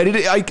 And you're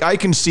right. I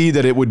can see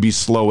that it would be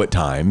slow at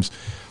times,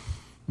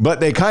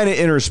 but they kind of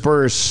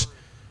intersperse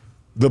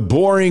the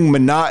boring,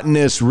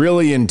 monotonous,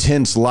 really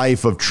intense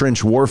life of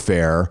trench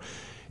warfare.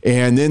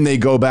 And then they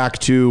go back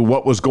to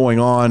what was going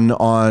on,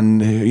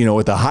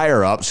 with the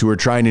higher ups who were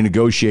trying to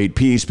negotiate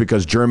peace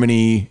because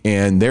Germany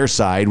and their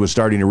side was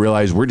starting to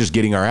realize we're just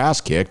getting our ass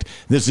kicked.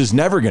 This is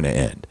never going to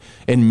end.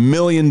 And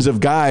millions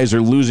of guys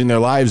are losing their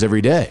lives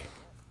every day.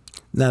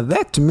 Now,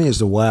 that to me is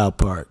the wild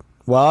part.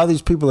 While all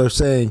these people are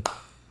saying,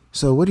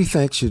 so what do you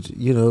think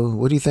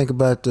what do you think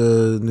about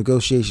the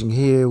negotiation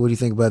here? What do you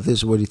think about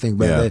this? What do you think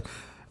about that?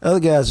 Other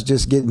guys are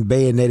just getting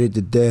bayoneted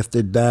to death.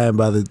 They're dying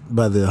by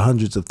the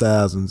hundreds of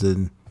thousands.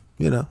 And,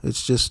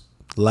 it's just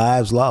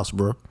lives lost,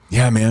 bro.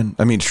 Yeah, man.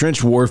 I mean,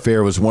 trench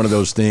warfare was one of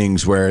those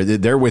things where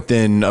they're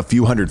within a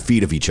few hundred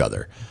feet of each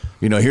other.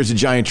 Here's a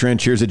giant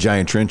trench. Here's a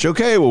giant trench.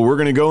 Okay, well, we're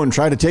going to go and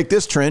try to take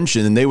this trench.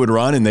 And then they would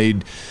run and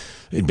they'd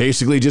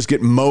basically just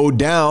get mowed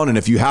down. And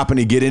if you happen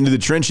to get into the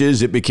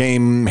trenches, it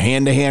became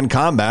hand-to-hand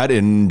combat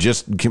and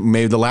just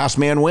made the last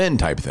man win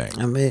type thing.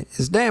 I mean,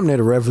 it's damn near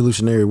the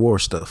Revolutionary War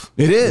stuff.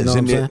 It is.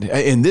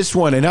 And this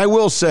one, and I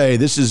will say,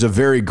 this is a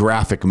very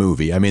graphic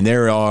movie. I mean, they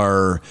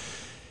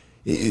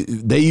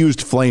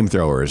used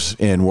flamethrowers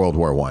in World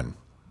War I.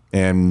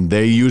 And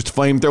they used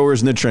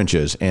flamethrowers in the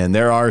trenches. And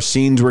there are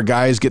scenes where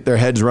guys get their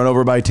heads run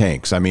over by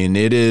tanks. I mean,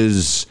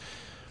 it's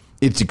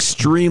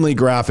extremely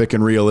graphic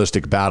and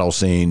realistic battle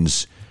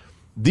scenes.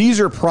 These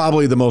are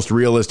probably the most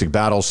realistic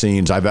battle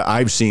scenes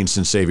I've seen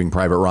since Saving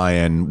Private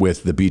Ryan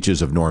with the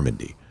beaches of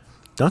Normandy.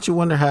 Don't you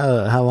wonder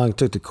how long it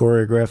took to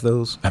choreograph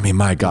those? I mean,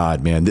 my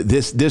God, man,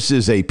 this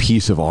is a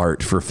piece of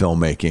art for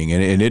filmmaking,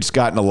 and it's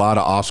gotten a lot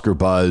of Oscar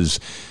buzz.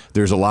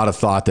 There's a lot of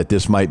thought that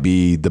this might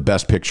be the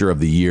best picture of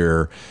the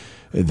year.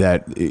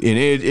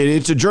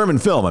 It's a German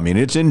film. I mean,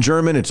 it's in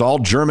German. It's all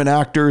German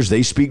actors.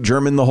 They speak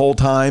German the whole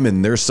time,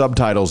 and there's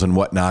subtitles and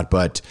whatnot.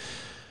 But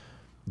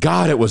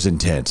God, it was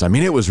intense. I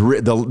mean, it was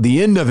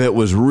the end of it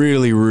was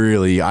really,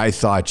 really. I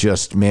thought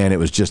it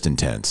was just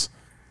intense.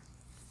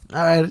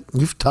 All right,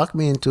 you've talked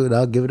me into it.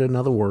 I'll give it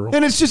another whirl.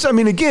 And it's just, I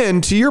mean,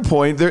 again, to your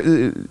point,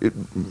 a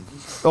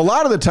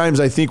lot of the times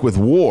I think with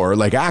war,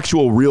 like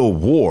actual real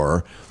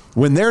war,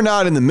 when they're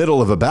not in the middle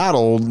of a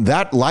battle,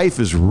 that life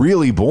is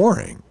really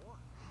boring.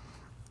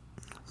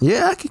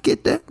 Yeah, I could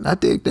get that. I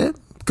dig that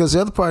because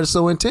the other part is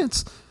so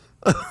intense.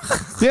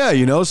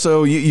 Yeah,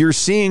 so you're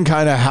seeing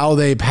kind of how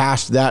they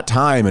passed that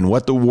time and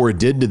what the war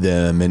did to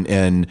them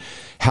and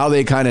how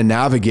they kind of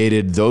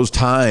navigated those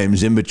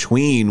times in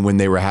between when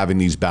they were having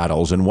these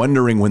battles and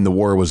wondering when the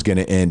war was going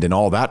to end and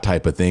all that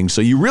type of thing.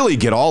 So you really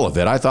get all of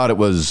it. I thought it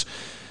was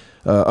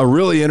a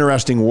really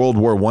interesting World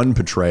War I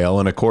portrayal.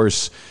 And of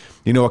course,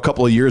 a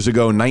couple of years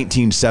ago,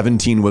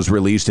 1917 was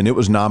released and it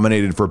was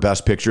nominated for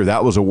Best Picture.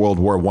 That was a World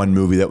War I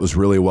movie that was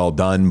really well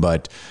done,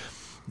 but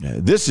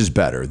this is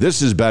better.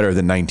 This is better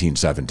than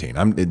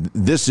 1917.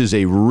 This is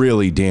a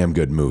really damn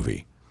good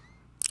movie.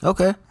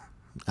 Okay.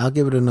 I'll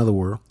give it another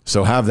whirl.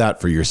 So have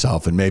that for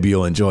yourself and maybe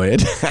you'll enjoy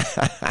it.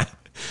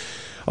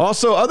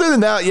 Also, other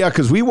than that,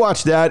 because we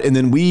watched that and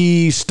then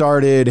we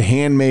started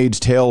Handmaid's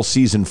Tale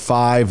Season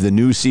 5, the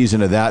new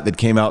season of that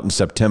came out in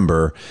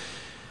September.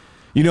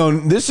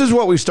 This is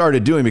what we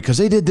started doing because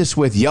they did this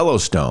with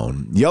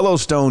Yellowstone.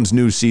 Yellowstone's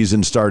new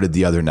season started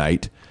the other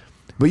night.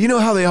 But you know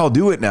how they all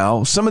do it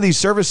now. Some of these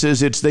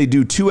services, they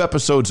do 2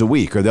 episodes a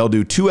week, or they'll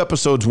do 2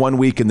 episodes one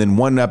week and then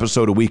 1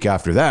 episode a week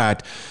after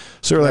that.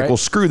 So they're like, well,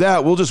 screw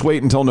that. We'll just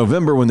wait until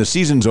November when the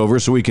season's over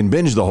so we can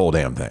binge the whole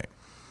damn thing.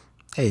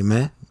 Hey,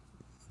 man,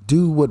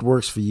 do what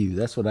works for you.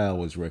 That's what I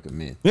always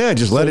recommend. Yeah,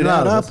 just let it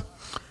add up.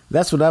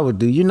 That's what I would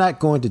do. You're not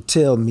going to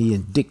tell me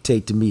and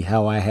dictate to me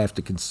how I have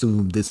to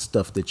consume this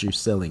stuff that you're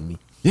selling me.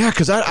 Yeah,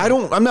 because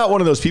I'm not one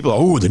of those people.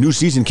 Oh, the new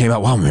season came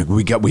out. Wow,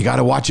 we got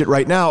to watch it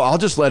right now. I'll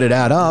just let it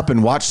add up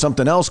and watch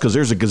something else because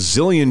there's a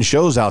gazillion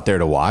shows out there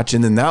to watch.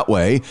 And then that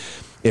way,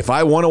 if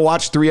I want to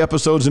watch 3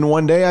 episodes in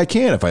one day, I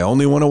can. If I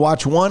only want to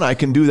watch 1, I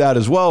can do that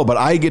as well. But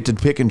I get to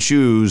pick and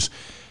choose.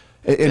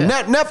 And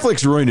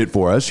Netflix ruined it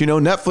for us.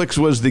 Netflix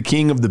was the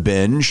king of the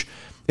binge.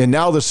 And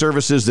now the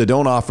services that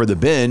don't offer the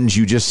binge,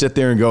 you just sit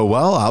there and go,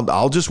 well,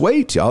 I'll just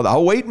wait.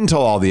 I'll wait until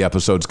all the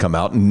episodes come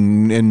out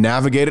and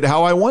navigate it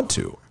how I want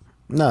to.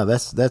 No,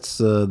 that's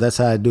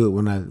how I do it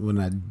when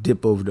I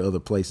dip over to other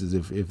places.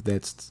 If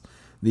that's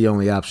the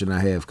only option I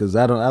have because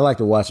I like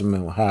to watch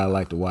them how I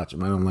like to watch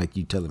them. I don't like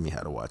you telling me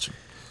how to watch them.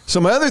 So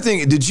my other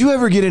thing, did you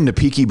ever get into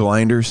Peaky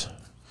Blinders?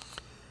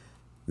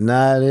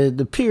 Nah,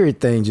 the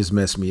period thing just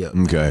messed me up.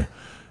 Okay.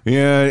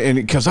 Yeah,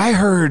 and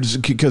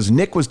because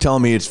Nick was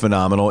telling me it's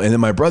phenomenal, and then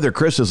my brother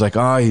Chris is like,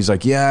 he's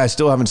like, yeah, I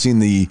still haven't seen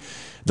the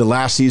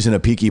last season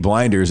of Peaky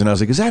Blinders, and I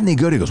was like, is that any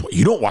good? He goes, well,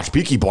 you don't watch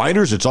Peaky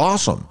Blinders? It's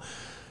awesome.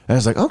 And I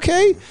was like,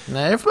 okay.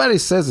 Now everybody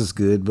says it's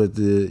good, but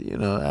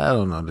I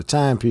don't know. The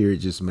time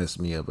period just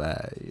messed me up.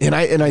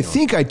 I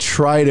think I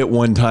tried it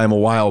one time a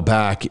while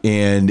back,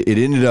 and it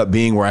ended up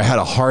being where I had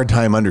a hard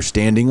time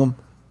understanding them.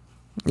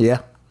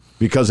 Yeah.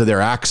 Because of their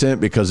accent,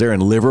 because they're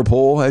in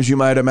Liverpool, as you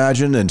might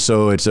imagine, and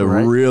so it's a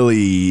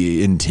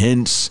really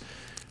intense,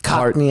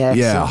 Cockney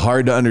accent. Yeah,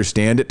 hard to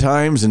understand at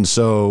times, and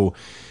so.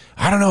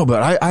 I don't know,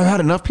 but I've had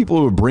enough people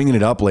who are bringing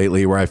it up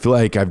lately where I feel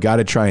like I've got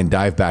to try and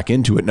dive back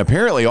into it. And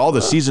apparently all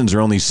the seasons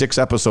are only 6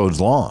 episodes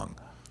long.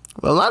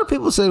 Well, a lot of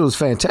people say it was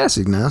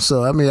fantastic now.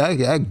 So, I mean,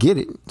 I get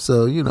it.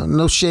 So,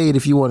 no shade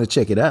if you want to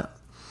check it out.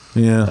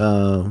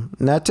 Yeah.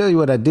 Now, I tell you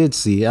what I did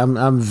see.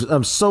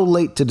 I'm so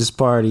late to this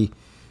party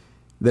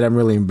that I'm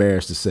really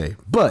embarrassed to say.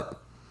 But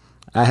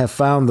I have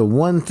found the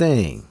one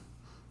thing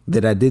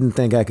that I didn't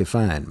think I could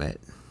find, Matt.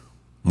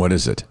 What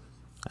is it?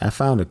 I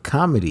found a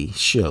comedy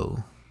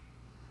show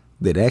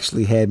that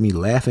actually had me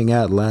laughing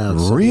out loud.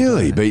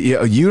 Really? But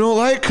you don't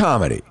like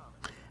comedy.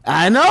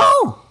 I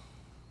know.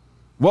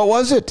 What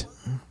was it?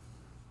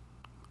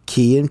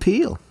 Key and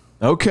Peele.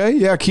 Okay.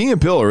 Yeah, Key and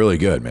Peele are really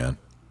good, man.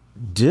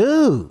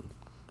 Dude,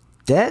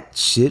 that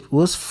shit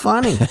was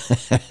funny.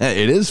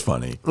 It is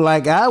funny.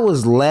 Like, I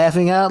was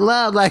laughing out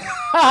loud. Like,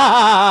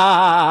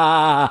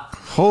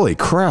 holy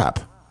crap.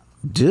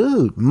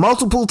 Dude,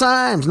 multiple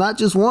times, not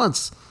just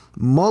once.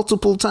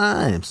 Multiple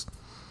times.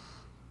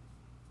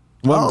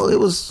 Well, it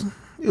was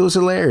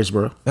hilarious,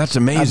 bro. That's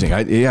amazing.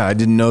 I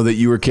didn't know that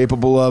you were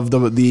capable of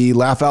the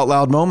laugh out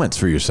loud moments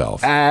for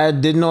yourself. I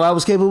didn't know I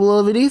was capable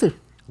of it either.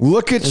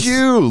 Look at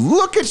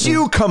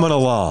you coming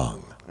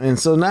along. And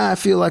so now I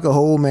feel like a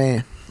whole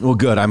man. Well,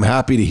 good. I'm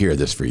happy to hear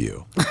this for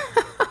you.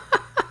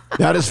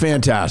 That is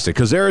fantastic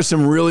because there are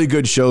some really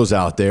good shows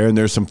out there, and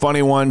there's some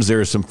funny ones.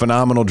 There's some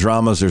phenomenal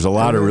dramas. There's a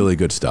lot of really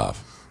good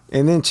stuff.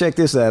 And then check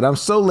this out. I'm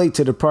so late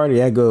to the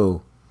party. I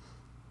go,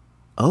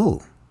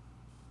 oh.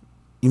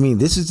 You mean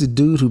this is the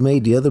dude who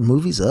made the other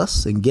movies,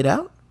 Us and Get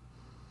Out?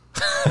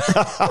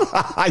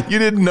 You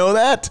didn't know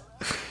that?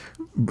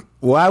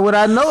 Why would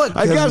I know it?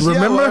 I guess,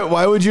 remember? Yeah,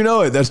 why would you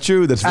know it? That's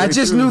true. I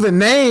just knew the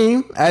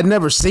name. I'd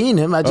never seen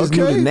him. I just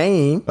knew the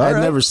name.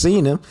 I'd never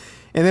seen him.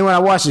 And then when I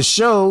watched the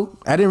show,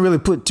 I didn't really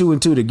put 2 and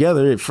 2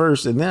 together at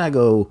first. And then I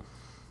go,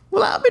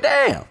 well, I'll be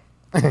damned.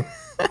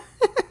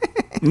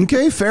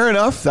 Okay, fair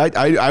enough.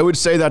 I would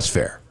say that's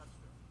fair.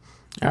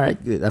 All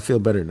right, good. I feel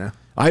better now.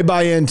 I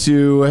buy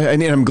into,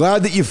 and I'm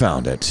glad that you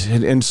found it.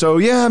 And so,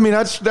 yeah, I mean,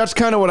 that's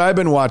kind of what I've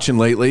been watching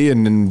lately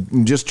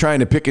and just trying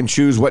to pick and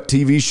choose what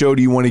TV show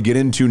do you want to get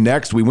into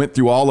next. We went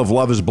through all of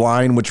Love is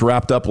Blind, which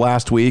wrapped up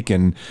last week.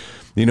 And,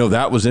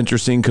 that was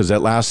interesting because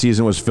that last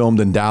season was filmed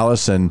in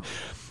Dallas. And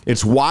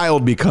it's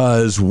wild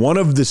because one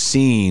of the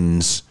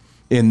scenes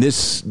in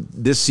this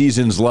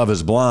season's Love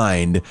is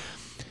Blind,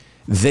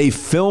 they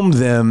filmed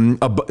them.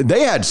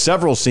 They had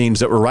several scenes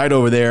that were right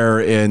over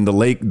there in the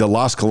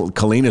Las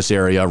Colinas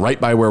area, right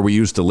by where we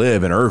used to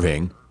live in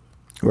Irving.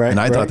 Right. And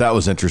I thought that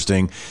was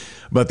interesting.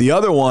 But the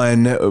other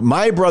one,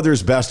 my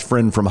brother's best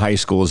friend from high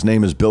school, his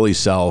name is Billy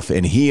Self,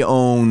 and he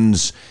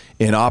owns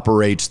and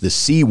operates the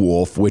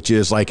Seawolf, which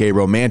is like a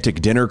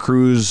romantic dinner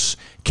cruise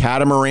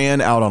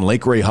catamaran out on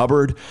Lake Ray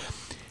Hubbard.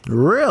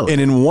 Really?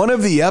 And in one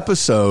of the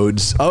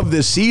episodes of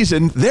this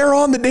season, they're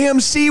on the damn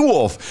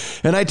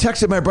Seawolf. And I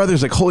texted my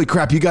brothers like, holy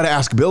crap, you got to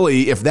ask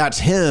Billy if that's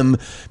him,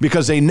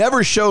 because they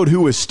never showed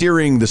who was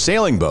steering the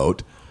sailing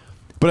boat.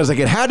 But I was like,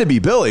 it had to be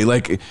Billy.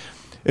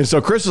 And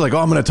so Chris was like, oh,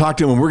 I'm going to talk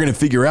to him and we're going to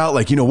figure out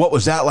what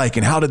was that like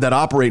and how did that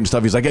operate and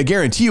stuff. He's like, I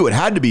guarantee you it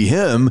had to be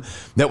him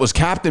that was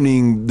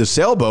captaining the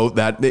sailboat,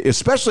 that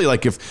especially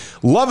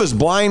if Love is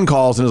Blind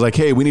calls and is like,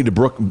 hey, we need to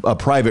book a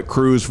private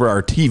cruise for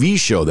our TV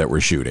show that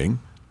we're shooting.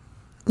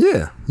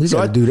 Yeah, you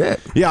got to do that.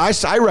 Yeah,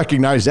 I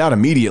recognized that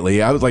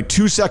immediately. I was like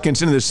 2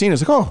 seconds into the scene. I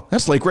was like, oh,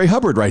 that's Lake Ray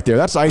Hubbard right there.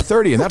 That's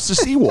I-30, and that's the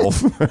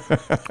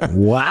Seawolf.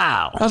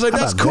 Wow. I was like,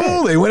 that's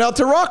cool. They went out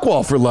to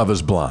Rockwall for Love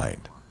is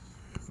Blind.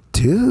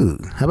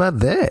 Dude, how about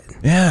that?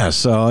 Yeah,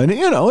 so, and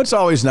it's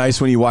always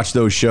nice when you watch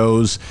those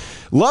shows.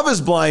 Love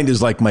is Blind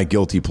is like my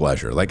guilty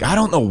pleasure. Like, I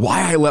don't know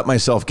why I let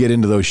myself get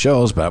into those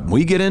shows, but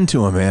we get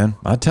into them, man.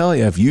 I tell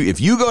you, if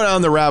you go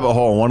down the rabbit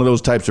hole, one of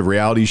those types of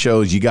reality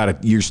shows,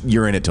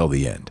 you're in it till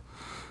the end.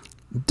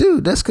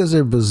 Dude, that's because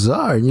they're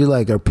bizarre. And you're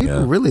like, are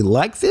people really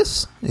like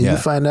this? And you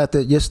find out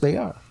that, yes, they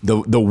are.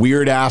 The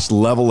weird-ass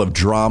level of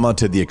drama,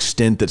 to the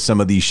extent that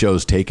some of these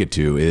shows take it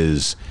to,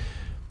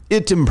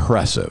 it's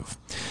impressive.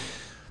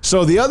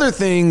 So the other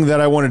thing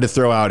that I wanted to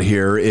throw out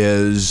here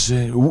is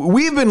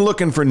we've been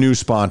looking for new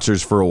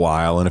sponsors for a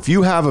while. And if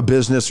you have a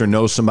business or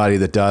know somebody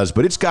that does,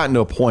 but it's gotten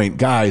to a point,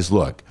 guys,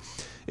 look,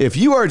 If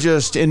you are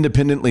just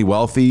independently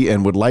wealthy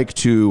and would like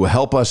to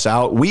help us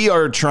out, we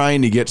are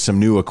trying to get some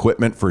new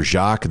equipment for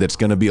Jacques that's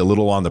going to be a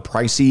little on the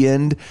pricey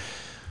end.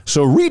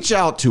 So reach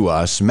out to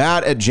us,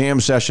 Matt at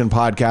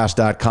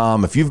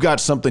jamsessionpodcast.com. If you've got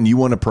something you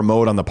want to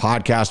promote on the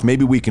podcast,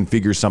 maybe we can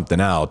figure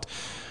something out.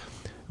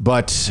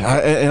 But,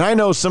 and I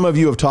know some of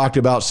you have talked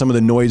about some of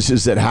the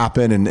noises that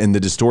happen and the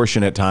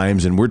distortion at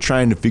times, and we're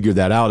trying to figure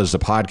that out as the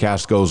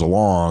podcast goes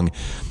along.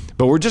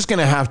 But we're just going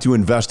to have to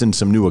invest in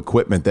some new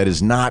equipment that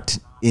is not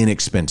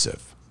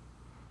inexpensive.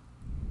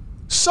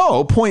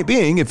 So, point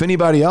being, if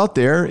anybody out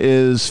there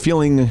is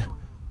feeling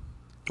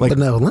like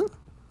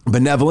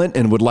benevolent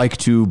and would like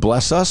to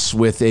bless us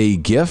with a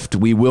gift,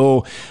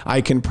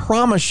 I can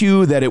promise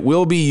you that it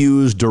will be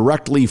used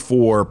directly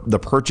for the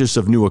purchase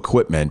of new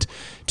equipment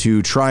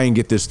to try and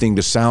get this thing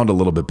to sound a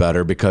little bit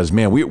better, because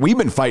man, we've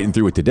been fighting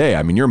through it today.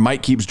 I mean, your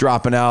mic keeps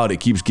dropping out, it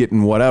keeps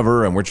getting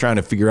whatever, and we're trying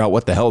to figure out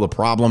what the hell the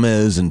problem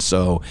is. And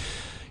so,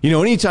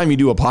 anytime you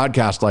do a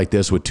podcast like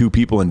this with two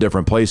people in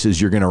different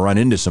places, you're going to run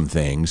into some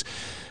things.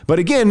 But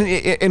again,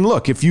 and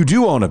look, if you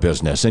do own a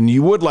business and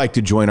you would like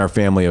to join our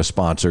family of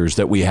sponsors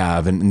that we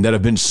have and that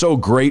have been so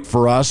great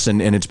for us,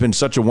 and it's been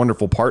such a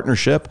wonderful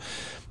partnership,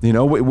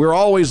 we're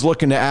always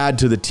looking to add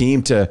to the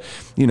team to,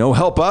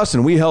 help us,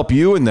 and we help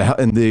you and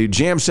the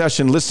Jam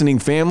Session listening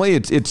family.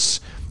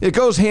 It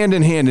goes hand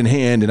in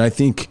hand, and I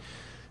think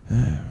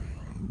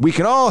we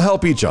can all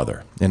help each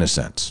other in a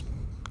sense.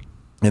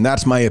 And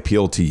that's my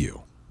appeal to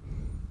you.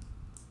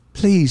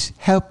 Please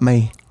help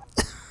me.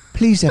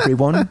 Please,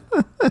 everyone.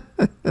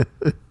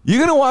 You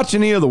going to watch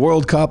any of the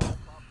World Cup?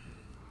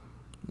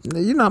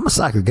 I'm a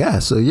soccer guy,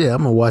 so yeah,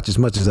 I'm going to watch as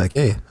much as I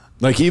can.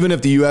 Like, even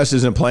if the U.S.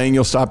 isn't playing,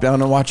 you'll stop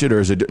down and watch it, or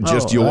is it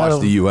just you'll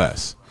watch the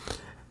U.S.?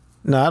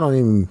 No, I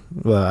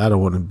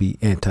don't want to be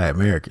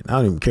anti-American. I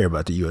don't even care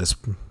about the U.S.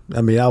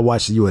 I mean, I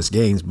watch the U.S.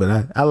 games,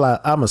 but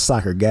I'm a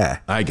soccer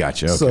guy. I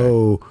got you. Okay.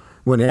 So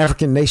when the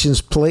African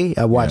nations play,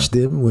 I watch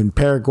them. When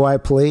Paraguay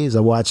plays, I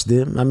watch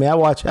them. I mean,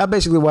 I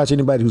basically watch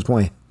anybody who's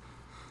playing.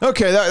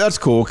 Okay, that's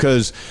cool,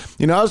 because,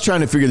 I was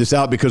trying to figure this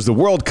out because the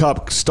World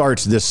Cup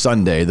starts this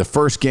Sunday. The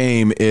first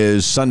game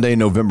is Sunday,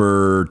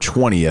 November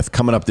 20th,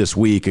 coming up this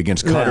week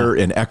against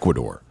Qatar and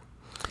Ecuador.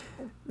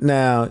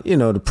 Now,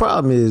 the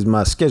problem is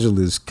my schedule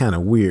is kind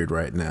of weird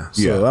right now.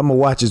 So I'm going to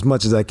watch as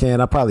much as I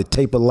can. I'll probably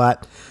tape a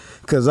lot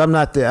because I'm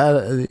not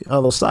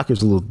although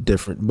soccer's a little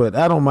different, but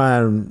I don't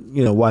mind,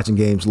 watching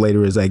games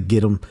later as I get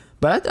them.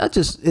 But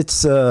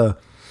it's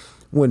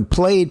when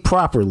played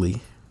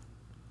properly,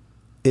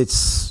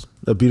 it's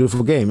a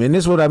beautiful game. And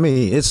this is what I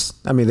mean.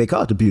 They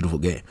call it the beautiful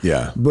game.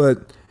 Yeah.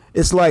 But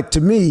it's like, to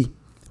me,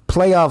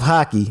 playoff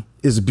hockey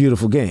is a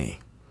beautiful game.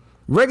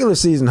 Regular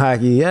season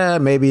hockey,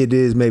 maybe it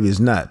is, maybe it's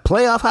not.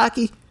 Playoff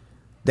hockey,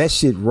 that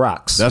shit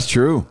rocks. That's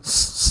true.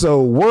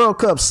 So World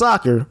Cup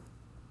soccer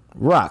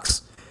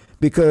rocks,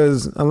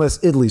 because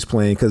unless Italy's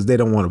playing, because they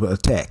don't want to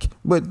attack.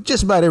 But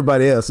just about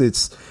everybody else,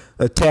 it's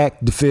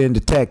attack,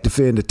 defend,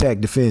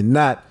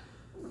 not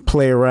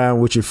play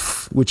around with your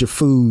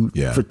food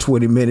for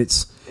 20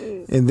 minutes.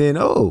 And then,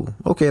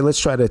 okay, let's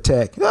try to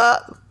attack.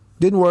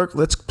 Didn't work.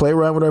 Let's play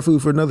around with our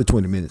food for another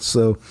 20 minutes.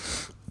 So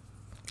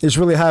it's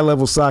really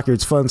high-level soccer.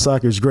 It's fun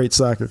soccer. It's great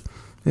soccer.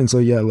 And so,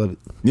 I love it.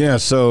 Yeah,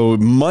 so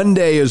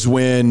Monday is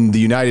when the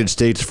United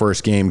States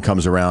first game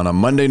comes around. On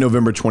Monday,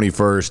 November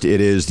 21st,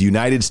 it is the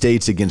United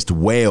States against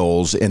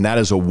Wales, and that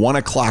is a 1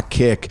 o'clock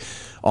kick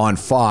on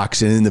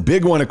Fox. And then the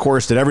big one, of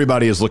course, that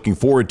everybody is looking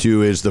forward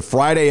to is the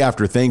Friday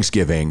after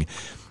Thanksgiving,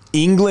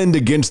 England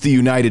against the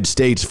United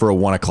States for a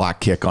 1 o'clock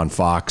kick on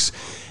Fox.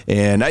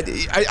 And I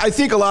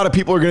think a lot of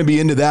people are going to be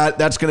into that.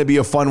 That's going to be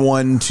a fun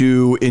one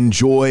to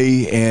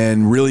enjoy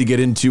and really get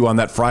into on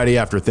that Friday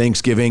after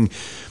Thanksgiving.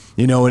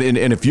 And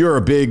if you're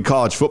a big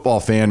college football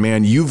fan,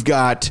 man, you've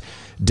got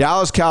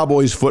Dallas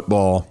Cowboys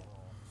football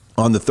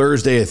on the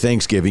Thursday of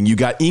Thanksgiving. You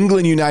got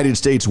England, United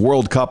States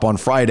World Cup on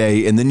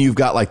Friday, and then you've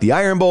got like the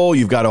Iron Bowl.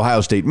 You've got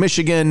Ohio State,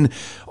 Michigan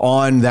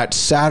on that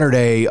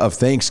Saturday of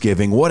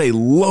Thanksgiving. What a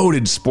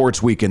loaded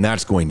sports weekend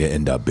that's going to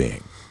end up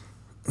being.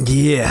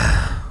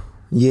 Yeah.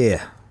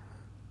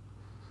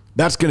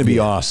 That's going to be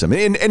awesome.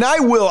 And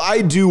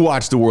I do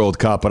watch the World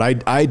Cup, but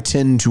I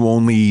tend to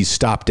only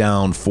stop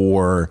down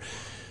for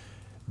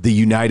the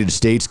United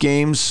States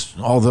games,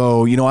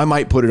 although, I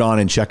might put it on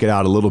and check it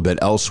out a little bit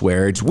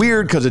elsewhere. It's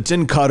weird because it's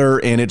in Qatar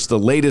and it's the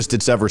latest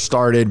it's ever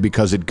started,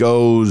 because it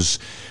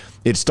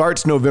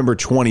starts November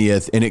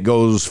 20th and it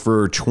goes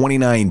for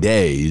 29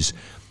 days.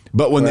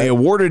 But when they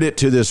awarded it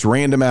to this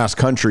random ass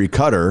country,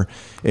 Qatar,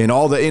 and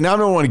I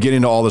don't want to get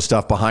into all the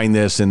stuff behind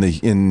this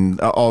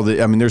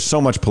there's so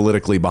much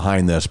politically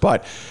behind this,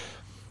 but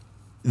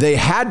they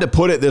had to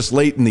put it this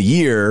late in the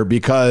year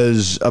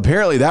because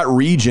apparently that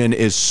region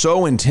is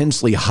so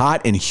intensely hot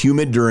and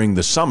humid during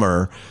the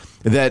summer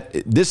that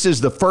this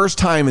is the first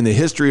time in the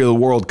history of the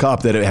World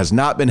Cup that it has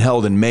not been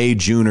held in May,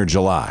 June, or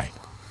July.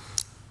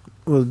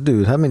 Well,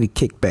 dude, how many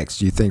kickbacks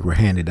do you think were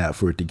handed out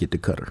for it to get to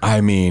Qatar?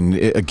 I mean,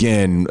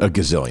 again, a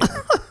gazillion.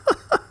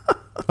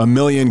 A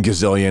million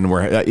gazillion,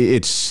 where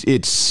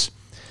it's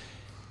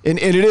And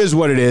it is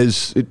what it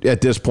is at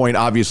this point.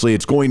 Obviously,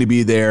 it's going to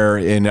be there.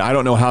 And I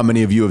don't know how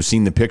many of you have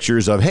seen the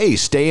pictures of, hey,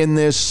 stay in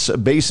this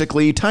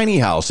basically tiny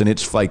house. And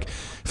it's like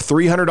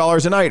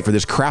 $300 a night for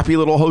this crappy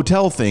little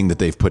hotel thing that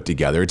they've put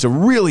together. It's a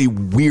really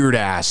weird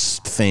ass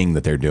thing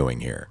that they're doing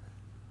here.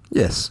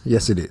 Yes,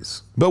 it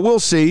is. But we'll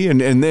see.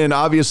 And then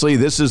obviously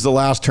this is the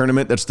last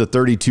tournament. That's the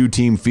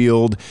 32-team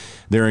field.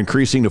 They're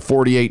increasing to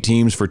 48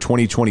 teams for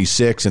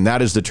 2026. And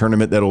that is the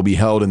tournament that will be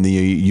held in the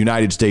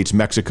United States,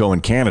 Mexico,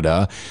 and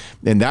Canada.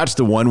 And that's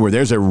the one where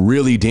there's a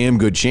really damn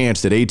good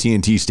chance that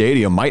AT&T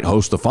Stadium might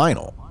host the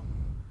final.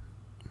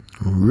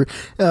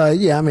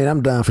 Yeah, I mean,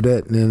 I'm down for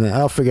that. And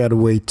I'll figure out a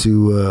way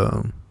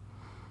to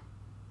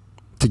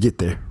get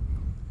there.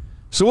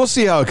 So we'll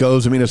see how it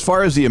goes. I mean, as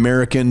far as the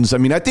Americans, I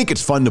mean, I think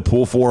it's fun to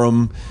pull for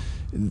them.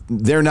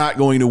 They're not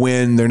going to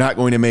win. They're not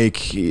going to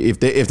make, if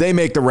they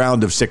make the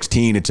round of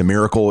 16, it's a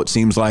miracle, it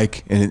seems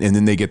like, and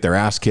then they get their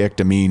ass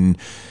kicked. I mean,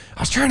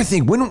 I was trying to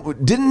think,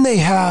 when didn't they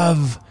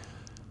have,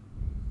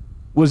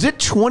 was it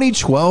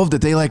 2012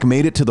 that they like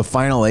made it to the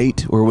final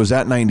 8, or was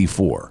that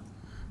 94?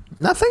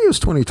 I think it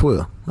was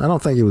 2012. I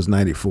don't think it was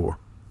 94.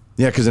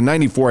 Yeah, because in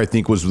 94, I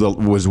think,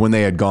 was when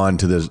they had gone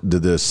to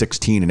the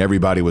 16 and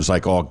everybody was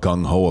like all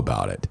gung-ho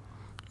about it.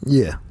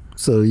 Yeah.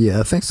 So,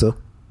 yeah, I think so.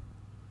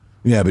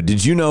 Yeah, but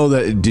did you know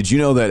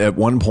that at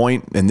one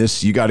point, and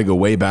this, you got to go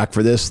way back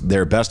for this,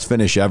 their best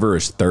finish ever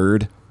is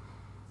third?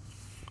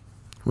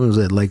 What was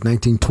that, like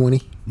 1920?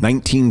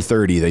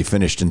 1930, they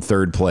finished in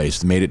third place.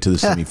 They made it to the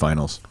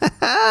semifinals.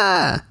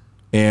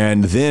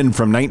 And then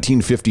from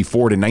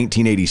 1954 to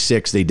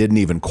 1986, they didn't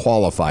even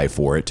qualify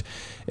for it.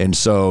 And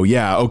so,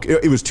 yeah, okay,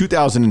 it was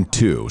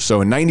 2002.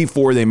 So in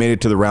 94, they made it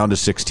to the round of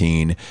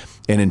 16.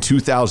 And in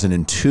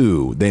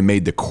 2002, they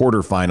made the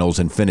quarterfinals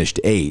and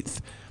finished 8th.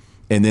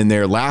 And then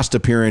their last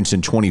appearance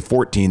in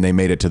 2014, they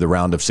made it to the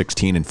round of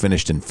 16 and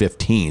finished in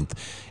 15th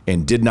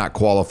and did not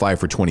qualify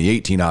for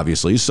 2018,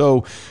 obviously.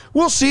 So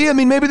we'll see. I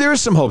mean, maybe there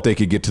is some hope they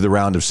could get to the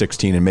round of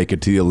 16 and make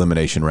it to the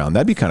elimination round.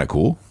 That'd be kind of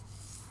cool.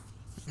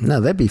 No,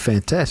 that'd be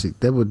fantastic.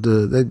 That would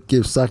that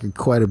gives soccer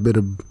quite a bit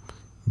of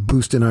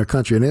boost in our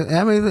country, and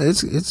I mean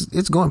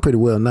it's going pretty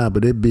well now,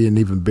 but it'd be an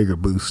even bigger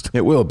boost.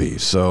 It will be.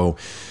 So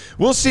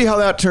we'll see how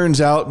that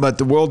turns out. But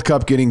the World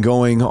Cup getting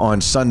going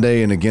on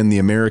Sunday, and again the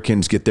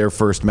Americans get their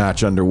first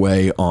match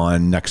underway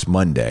on next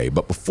Monday.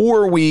 But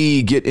before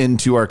we get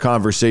into our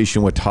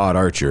conversation with Todd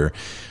Archer,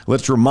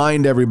 let's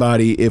remind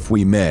everybody, if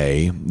we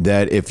may,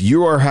 that if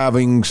you are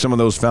having some of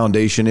those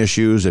foundation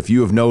issues, if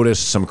you have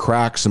noticed some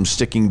cracks, some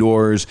sticking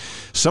doors,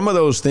 some of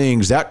those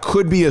things, that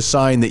could be a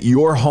sign that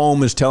your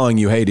home is telling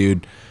you, hey,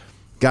 dude,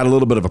 got a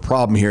little bit of a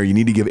problem here. You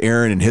need to give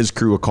Aaron and his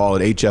crew a call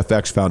at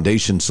HFX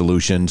Foundation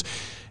Solutions.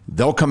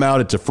 They'll come out.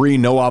 It's a free,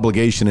 no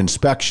obligation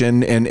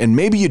inspection. And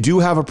maybe you do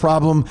have a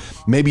problem.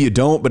 Maybe you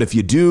don't. But if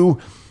you do,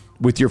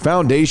 with your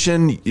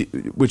foundation,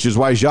 which is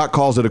why Jacques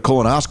calls it a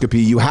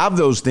colonoscopy, you have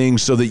those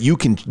things so that you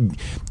can,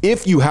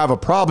 if you have a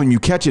problem, you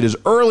catch it as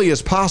early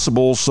as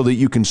possible so that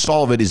you can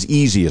solve it as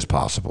easy as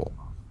possible.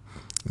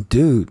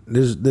 Dude,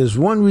 there's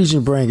one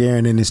reason to bring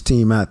Aaron and his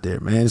team out there,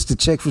 man. It's to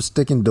check for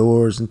sticking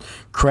doors and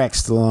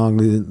cracks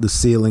along the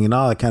ceiling and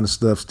all that kind of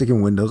stuff,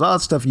 sticking windows, all that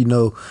stuff you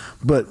know.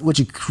 But what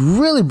you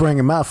really bring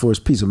him out for is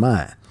peace of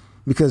mind,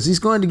 because he's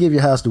going to give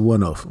your house the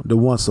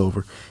once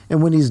over.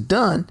 And when he's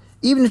done,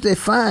 even if they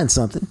find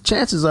something,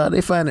 chances are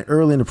they find it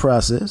early in the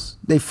process.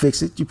 They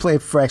fix it. You pay a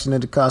fraction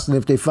of the cost, and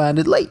if they find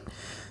it late.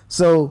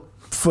 So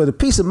for the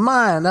peace of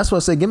mind, that's why I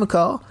say give him a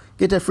call,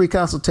 get that free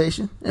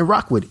consultation, and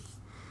rock with it.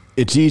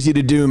 It's easy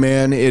to do,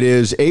 man. It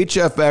is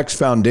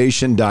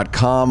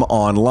hfxfoundation.com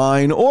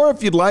online. Or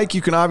if you'd like,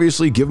 you can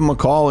obviously give them a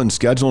call and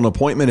schedule an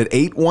appointment at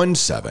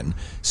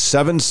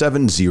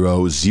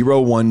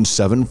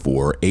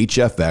 817-770-0174,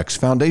 HFX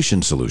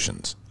Foundation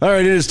Solutions. All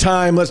right, it is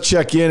time. Let's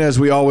check in, as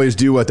we always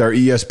do, with our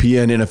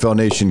ESPN NFL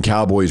Nation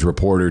Cowboys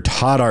reporter,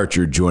 Todd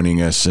Archer,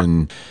 joining us.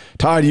 And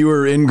Todd, you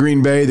were in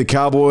Green Bay. The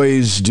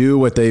Cowboys do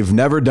what they've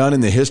never done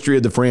in the history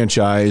of the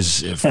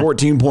franchise.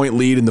 14-point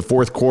lead in the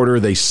fourth quarter.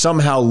 They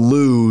somehow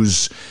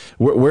lose.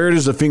 Where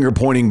does the finger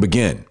pointing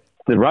begin?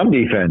 The run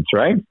defense,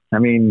 right? I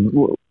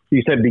mean,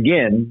 you said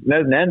begin. It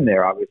doesn't end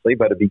there, obviously,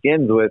 but it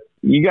begins with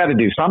you got to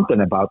do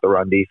something about the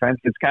run defense.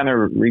 It's kind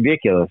of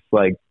ridiculous.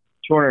 Like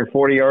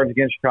 240 yards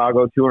against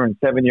Chicago,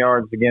 207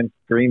 yards against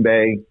Green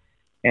Bay.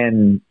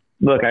 And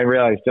look, I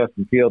realize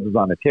Justin Fields is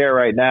on a tear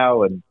right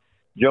now, and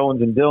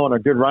Jones and Dillon are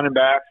good running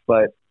backs,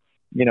 but,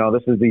 you know,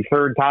 this is the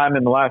third time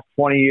in the last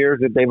 20 years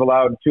that they've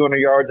allowed 200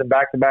 yards in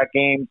back-to-back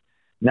games.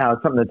 Now,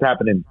 it's something that's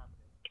happened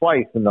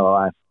twice in the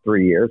last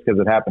 3 years, because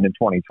it happened in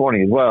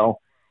 2020 as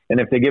well. And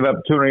if they give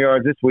up 200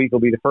 yards this week, it'll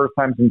be the first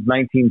time since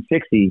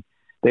 1960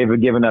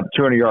 they've given up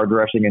 200 yards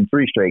rushing in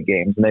 3 straight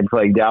games. And they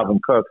played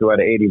Dalvin Cook, who had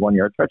an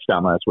 81-yard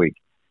touchdown last week.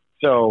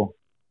 So,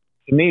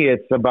 to me,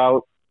 it's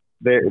about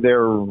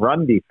their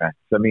run defense.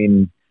 I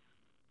mean,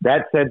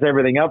 that sets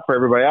everything up for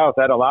everybody else.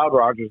 That allowed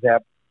Rodgers to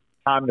have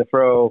time to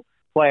throw,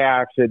 play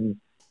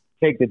action,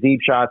 take the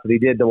deep shots that he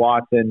did to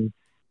Watson.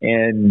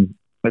 And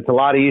it's a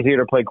lot easier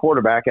to play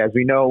quarterback. As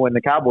we know, when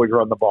the Cowboys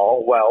run the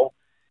ball well,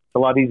 it's a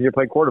lot easier to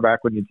play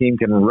quarterback when your team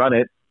can run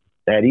it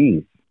at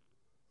ease.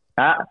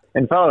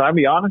 And fellas, I'll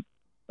be honest,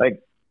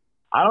 like,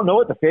 I don't know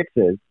what the fix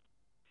is.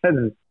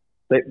 Because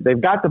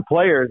they've got the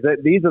players.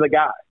 That these are the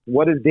guys.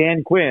 What is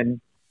Dan Quinn?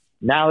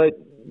 Now that,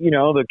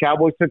 the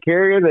Cowboys took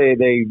care of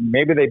you,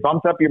 maybe they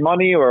bumped up your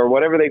money or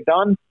whatever they've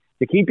done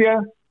to keep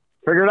you.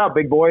 Figure it out,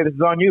 big boy. This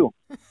is on you.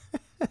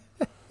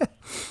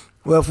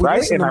 Well, if we right?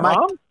 listen Am to I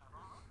wrong?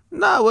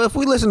 No, well, if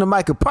we listen to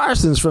Micah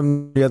Parsons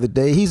from the other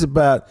day, he's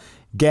about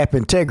gap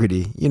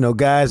integrity.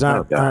 Guys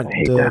aren't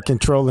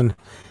controlling.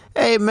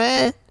 Hey,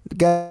 man,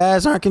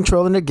 guys aren't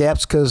controlling their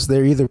gaps because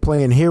they're either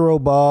playing hero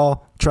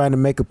ball, trying to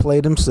make a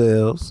play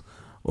themselves,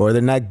 or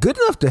they're not good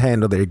enough to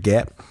handle their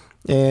gap.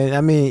 And, I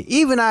mean,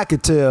 even I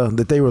could tell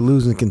that they were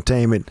losing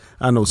containment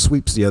on those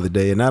sweeps the other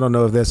day. And I don't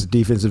know if that's the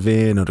defensive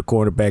end or the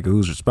quarterback or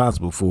who's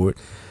responsible for it.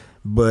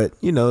 But,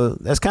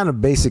 that's kind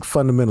of basic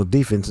fundamental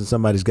defense, and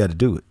somebody's got to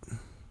do it.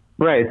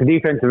 Right. It's the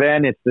defensive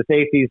end. It's the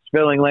safeties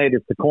filling late.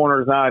 It's the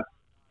corners not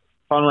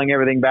funneling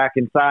everything back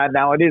inside.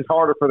 Now, it is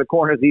harder for the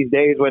corners these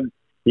days when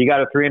you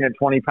got a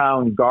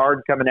 320-pound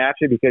guard coming at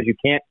you because you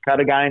can't cut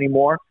a guy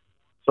anymore.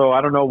 So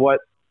I don't know what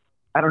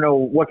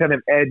kind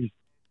of edge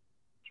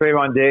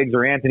Trayvon Diggs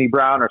or Anthony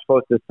Brown are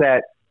supposed to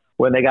set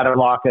when they got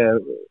to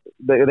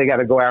they got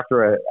to go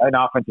after an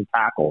offensive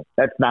tackle.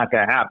 That's not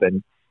going to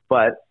happen.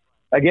 But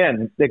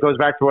again, it goes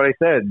back to what I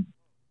said.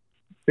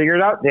 Figure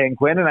it out, Dan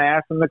Quinn. And I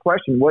asked him the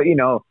question,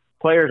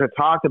 players have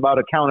talked about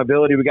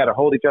accountability. We got to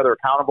hold each other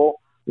accountable.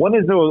 When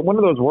of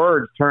those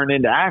words turn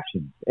into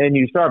action and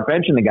you start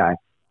benching the guy?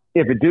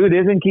 If a dude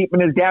isn't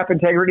keeping his gap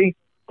integrity,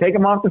 take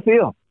him off the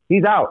field.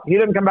 He's out. He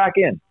doesn't come back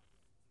in.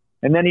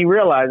 And then he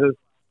realizes,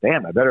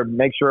 damn, I better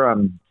make sure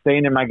I'm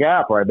staying in my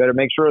gap, or I better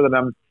make sure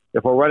that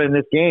if we're running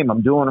this game,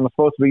 I'm doing what I'm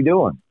supposed to be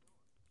doing.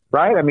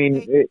 Right? I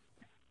mean,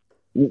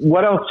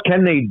 what else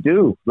can they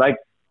do? Like,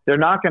 they're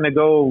not going to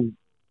go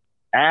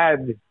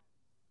add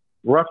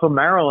Russell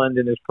Maryland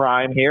in his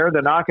prime here.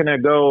 They're not going to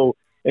go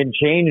and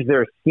change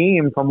their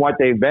scheme from what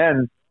they've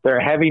been. They're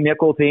a heavy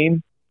nickel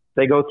team.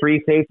 They go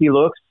 3 safety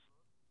looks.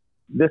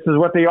 This is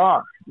what they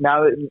are.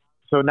 Now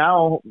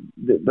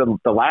the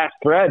last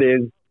thread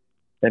is,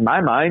 in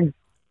my mind,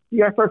 you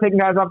got to start taking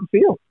guys off the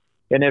field.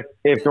 And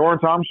if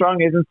Dorrance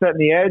Armstrong isn't setting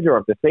the edge, or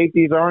if the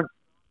safeties aren't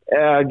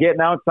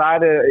getting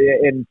outside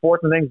and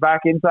forcing things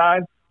back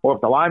inside, or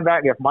if the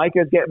linebacker, if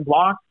Micah's getting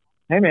blocked,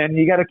 hey man,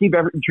 you got to treat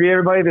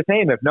everybody the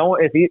same. If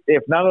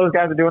none of those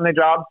guys are doing their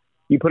job,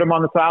 you put them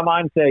on the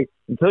sideline and say,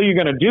 until you're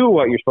going to do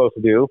what you're supposed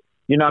to do,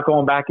 you're not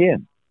going back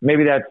in.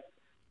 Maybe that's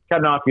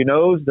cutting off your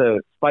nose to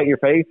spite your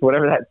face,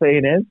 whatever that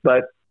saying is.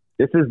 But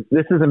this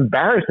is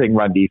embarrassing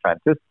run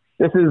defense.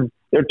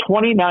 They're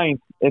 29th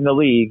in the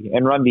league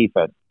in run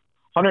defense,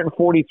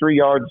 143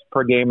 yards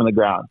per game on the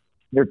ground.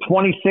 They're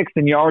 26th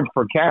in yards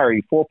per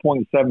carry,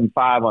 4.75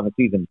 on the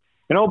season.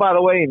 And by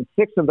the way, in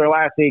 6 of their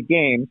last 8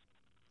 games,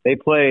 they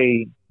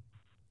play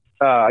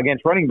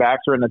against running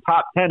backs are in the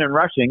top 10 in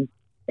rushing.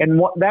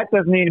 And that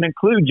doesn't even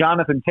include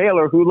Jonathan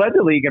Taylor, who led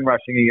the league in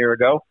rushing a year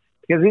ago,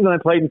 because he's only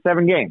played in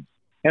 7 games.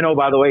 And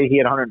by the way, he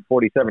had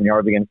 147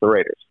 yards against the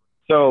Raiders.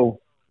 So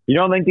you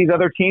don't think these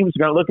other teams are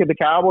going to look at the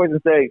Cowboys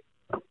and say,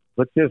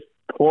 let's just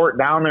pour it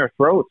down their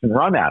throats and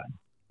run at them?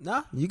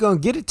 No, you're going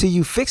to get it till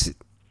you fix it.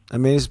 I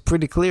mean, it's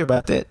pretty clear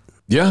about that.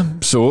 Yeah,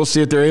 so we'll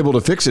see if they're able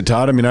to fix it,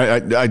 Todd. I mean,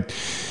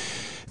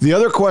 the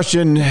other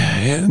question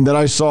that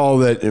I saw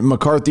that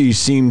McCarthy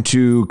seemed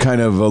to kind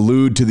of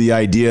allude to the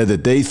idea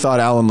that they thought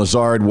Allen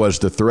Lazard was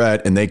the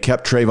threat, and they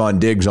kept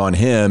Trayvon Diggs on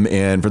him.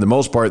 And for the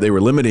most part, they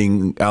were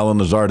limiting Allen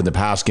Lazard in the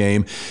pass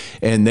game,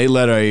 and they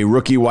let a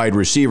rookie wide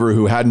receiver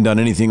who hadn't done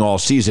anything all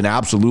season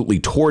absolutely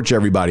torch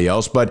everybody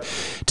else. But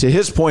to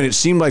his point, it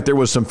seemed like there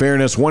was some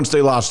fairness. Once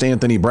they lost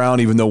Anthony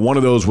Brown, even though one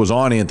of those was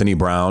on Anthony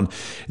Brown,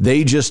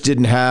 they just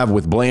didn't have,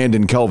 with Bland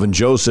and Kelvin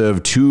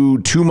Joseph, too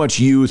much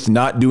youth,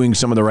 not doing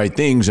some of the right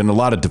things, and a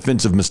lot of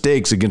defensive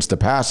mistakes against the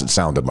pass, it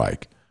sounded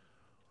like.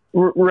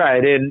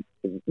 Right. And,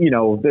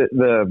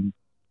 the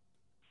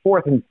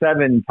 4th and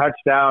 7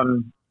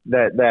 touchdown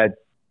that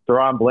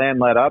Deron Bland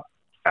let up,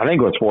 I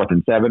think it was 4th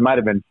and 7, might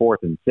have been 4th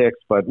and 6,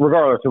 but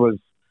regardless,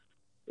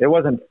 it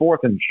wasn't 4th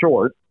and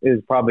short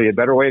is probably a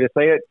better way to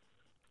say it.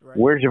 Right.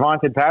 Where's your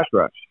vaunted pass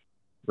rush?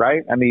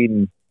 Right? I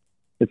mean,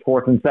 it's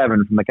 4th and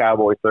 7 from the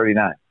Cowboys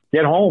 39.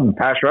 Get home,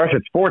 pass rush.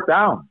 It's 4th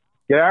down.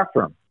 Get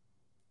after him.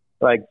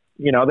 Like,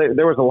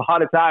 there was a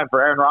lot of time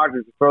for Aaron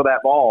Rodgers to throw that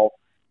ball.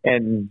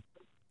 And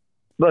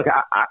look,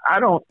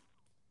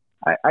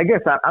 I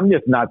guess I'm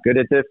just not good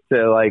at this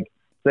to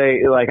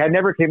say, I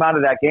never came out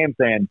of that game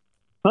saying,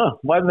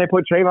 why didn't they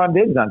put Trayvon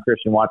Diggs on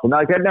Christian Watson?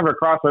 That never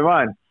crossed my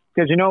mind.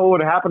 Because you know what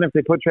would have happened if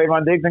they put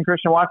Trayvon Diggs on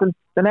Christian Watson?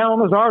 Then Allen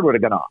Lazard would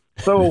have gone off.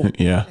 So,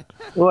 yeah.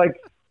 This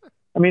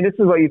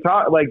is what you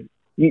thought.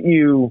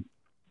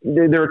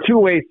 There are 2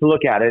 ways to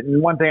look at it.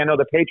 And one thing I know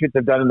the Patriots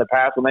have done in the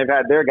past when they've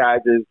had their guys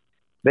is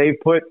they've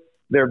put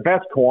their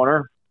best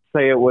corner,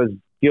 say it was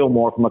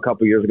Gilmore from a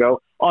couple years ago,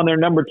 on their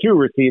number 2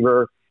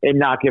 receiver and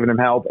not giving him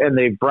help, and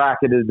they've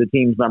bracketed the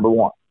team's number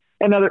 1.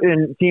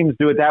 And teams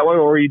do it that way,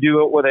 or you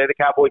do it where the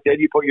Cowboys did.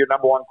 You put your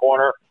number 1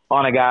 corner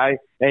on a guy,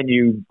 and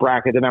you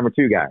bracket the number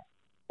 2 guy.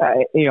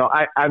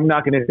 I'm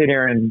not going to sit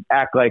here and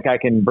act like I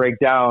can break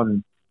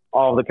down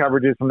all the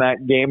coverages from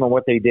that game or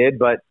what they did,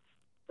 but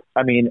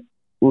I mean,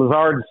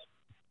 Lazard's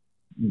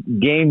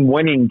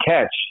game-winning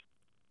catch,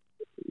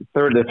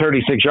 the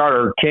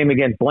 36-yarder, came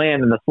against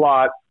Bland in the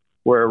slot,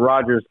 where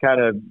Rodgers kind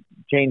of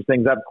changed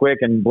things up quick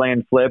and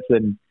Bland flips.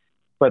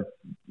 But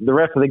the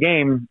rest of the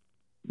game,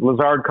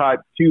 Lazard caught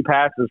 2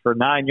 passes for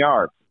 9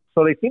 yards.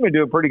 So they seem to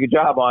do a pretty good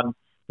job on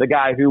the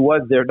guy who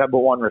was their number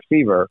one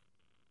receiver.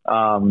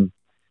 And,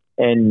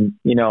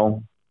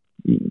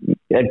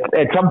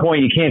 at some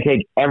point you can't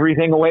take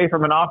everything away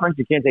from an offense.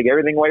 You can't take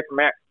everything away from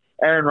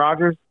Aaron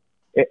Rodgers.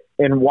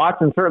 And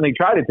Watson certainly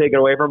tried to take it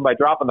away from him by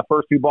dropping the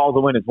first 2 balls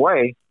to win his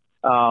way.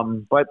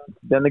 But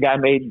then the guy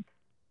made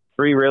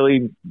 3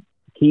 really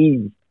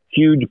key,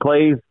 huge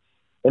plays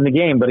in the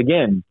game. But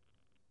again,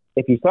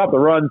 if you stop the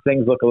run,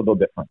 things look a little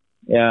different.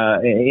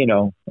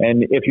 And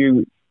if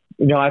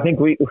I think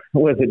what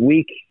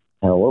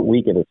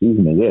week of the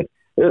season is this?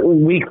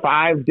 Week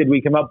 5, did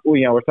we come up,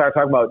 we started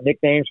talking about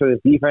nicknames for this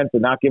defense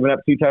and not giving up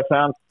 2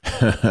 touchdowns.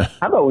 How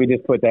about we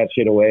just put that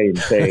shit away and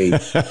say,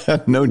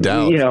 no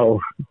doubt.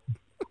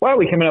 Why are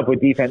we coming up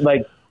with defense?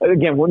 Like,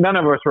 again, none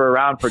of us were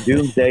around for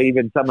Doomsday,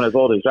 even someone as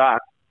old as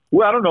Jacques.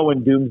 Well, I don't know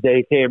when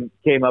Doomsday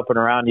came up and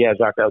around. Yeah,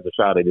 Jacques, that was a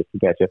shot I just to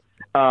catch you.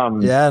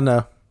 Yeah, I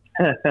know.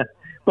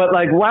 But,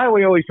 like, why are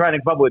we always trying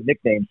to come up with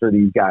nicknames for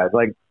these guys?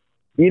 Like,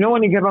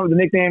 when you come up with the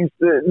nicknames,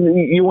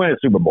 you win a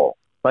Super Bowl.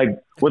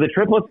 Like, were the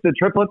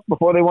triplets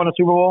before they won a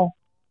Super Bowl?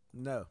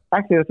 No.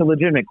 Actually, that's a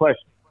legitimate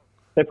question.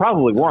 They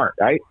probably weren't,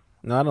 right?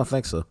 No, I don't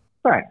think so.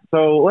 All right.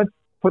 So let's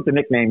put the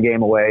nickname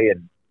game away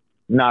and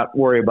not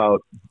worry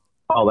about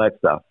all that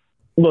stuff.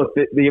 Look,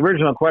 the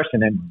original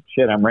question, and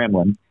shit, I'm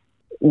rambling,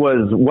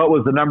 was what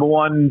was the number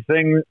one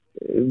thing?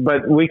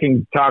 But we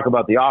can talk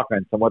about the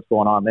offense and what's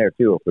going on there,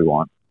 too, if we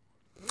want.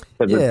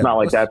 Because it's not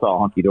like that's all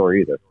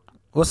hunky-dory either.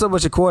 What's up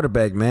with your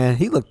quarterback, man?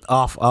 He looked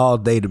off all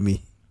day to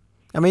me.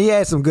 I mean, he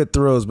had some good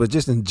throws, but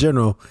just in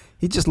general,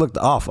 he just looked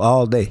off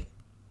all day.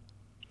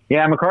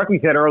 Yeah, McCarthy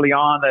said early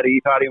on that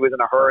he thought he was in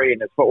a hurry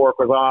and his footwork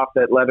was off.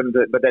 That led him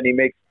to, but then he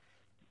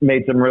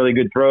made some really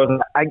good throws.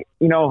 And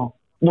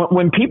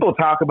when people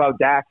talk about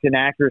Dak's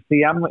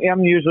inaccuracy,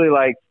 I'm usually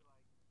like,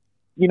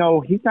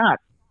 he's not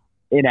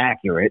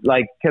inaccurate.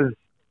 Like, because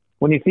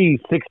when you see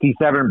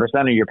 67%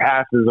 of your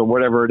passes or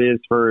whatever it is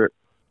for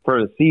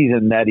the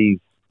season that he's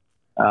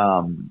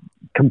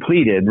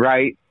completed,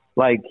 right?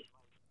 Like,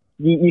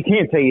 you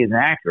can't say he's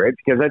inaccurate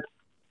because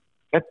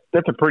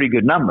that's a pretty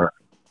good number.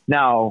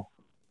 Now,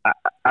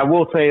 I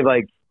will say,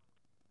 like,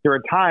 there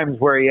are times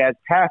where he has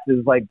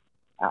passes, like,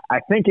 I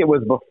think it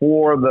was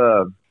before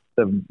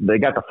they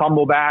got the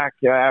fumble back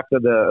after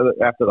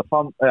the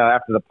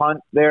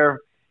punt there.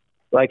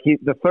 Like,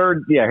 the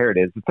third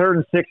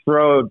and 6th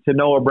throw to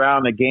Noah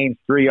Brown that gains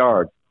 3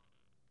 yards.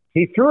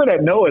 He threw it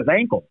at Noah's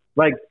ankle,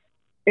 like,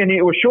 and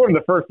it was short of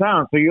the first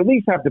down. So you at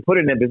least have to put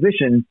it in a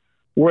position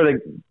where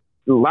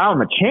allow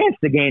him a chance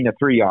to gain the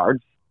 3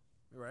 yards,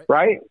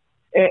 right?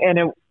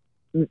 And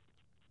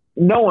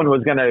no one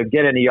was going to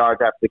get any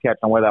yards after the catch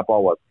on where that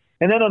ball was.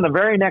 And then on the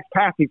very next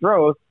pass he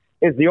throws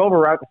is the over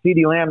route to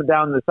CeeDee Lamb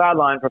down the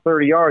sideline for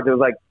 30 yards. It was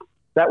like,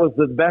 that was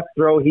the best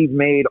throw he's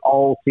made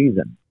all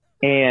season.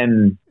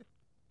 And,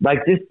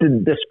 like, just the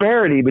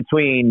disparity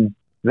between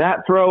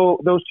that throw,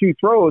 those 2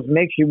 throws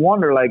makes you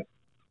wonder, like,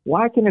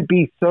 why can it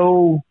be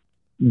so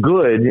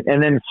good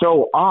and then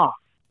so off?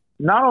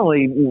 Not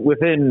only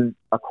within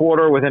a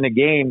quarter, within a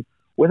game,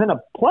 within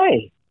a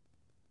play.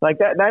 Like,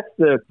 that's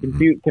the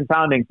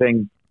confounding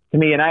thing to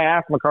me. And I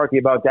asked McCarthy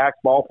about Dak's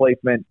ball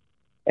placement,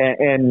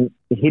 and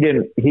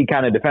he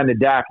kind of defended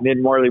Dak and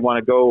didn't really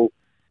want to go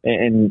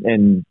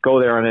and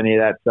go there on any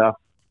of that stuff.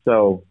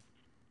 So,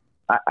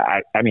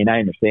 I mean,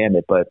 I understand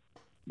it, but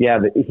yeah,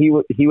 he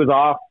was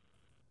off.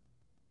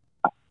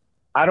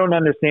 I don't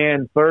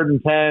understand 3rd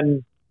and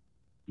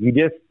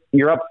 10.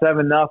 You're up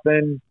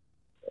 7-0.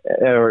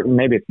 Or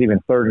maybe it's even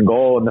 3rd and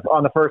goal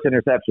on the first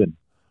interception.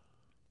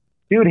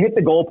 Dude, hit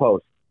the goalpost.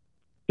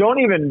 Don't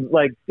even,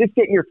 like, just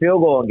get your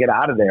field goal and get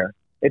out of there.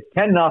 It's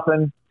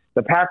 10-0.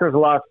 The Packers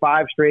lost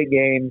 5 straight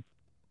games,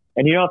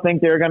 and you don't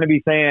think they're going to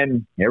be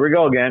saying, "Here we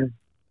go again.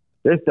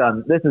 This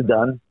is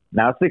done.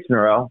 Now 6 in a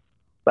row."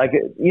 Like,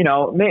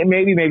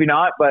 maybe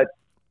not, but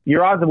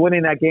your odds of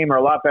winning that game are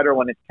a lot better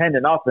when it's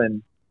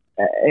 10-0,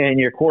 and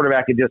your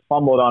quarterback had just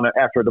fumbled on it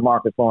after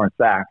DeMarcus Lawrence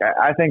sack.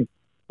 I think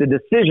the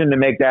decision to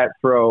make that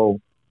throw,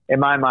 in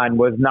my mind,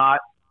 was not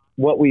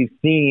what we've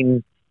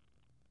seen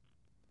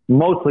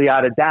mostly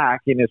out of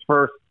Dak in his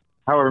first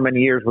however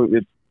many years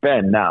it's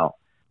been now.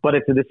 But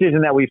it's a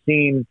decision that we've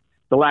seen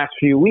the last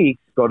few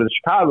weeks. Go to the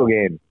Chicago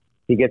game.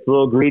 He gets a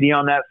little greedy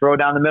on that throw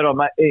down the middle.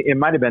 It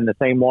might have been the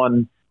same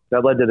one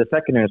that led to the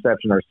second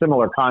interception, or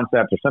similar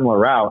concept or similar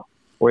route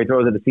where he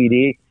throws it to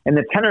CD. And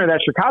the tenor of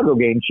that Chicago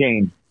game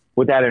changed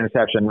with that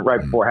interception right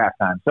before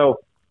halftime. So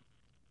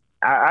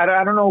I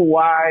don't know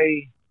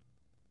why.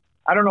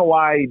 I don't know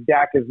why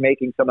Dak is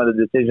making some of the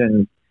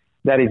decisions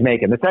that he's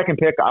making. The second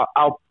pick,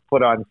 I'll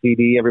put on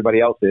CD.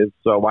 Everybody else is,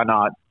 so why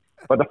not?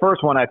 But the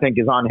first one, I think,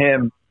 is on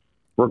him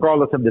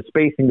regardless of the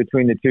spacing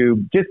between the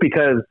two, just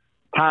because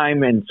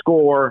time and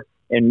score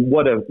and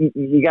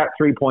you got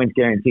 3 points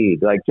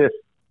guaranteed. Like just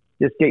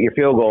get your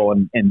field goal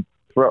and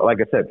throw, like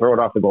I said, throw it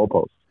off the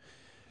goalpost.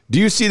 Do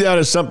you see that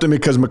as something,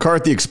 because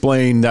McCarthy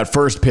explained that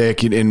first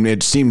pick, and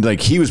it seemed like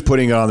he was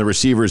putting it on the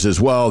receivers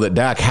as well, that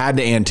Dak had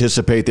to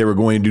anticipate they were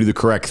going to do the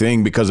correct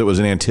thing because it was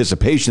an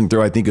anticipation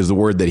throw, I think is the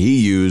word that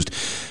he used.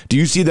 Do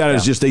you see that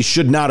as just they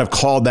should not have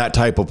called that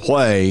type of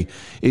play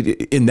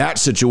in that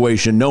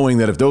situation, knowing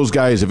that if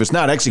it's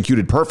not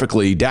executed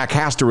perfectly, Dak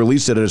has to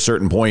release it at a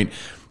certain point,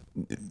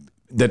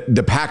 that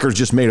the Packers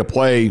just made a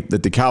play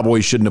that the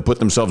Cowboys shouldn't have put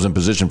themselves in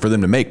position for them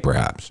to make,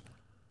 perhaps?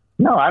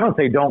 No, I don't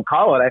say don't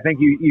call it. I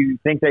think you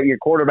think that your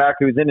quarterback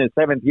who's in his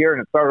 7th year and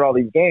has started all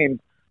these games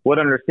would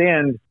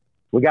understand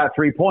we got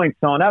 3 points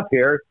thrown up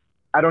here.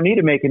 I don't need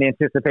to make an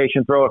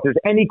anticipation throw. If there's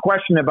any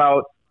question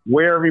about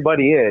where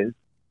everybody is,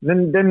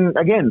 then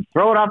again,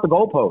 throw it off the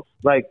goalpost.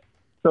 Like,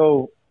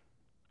 so,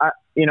 I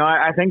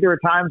think there were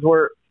times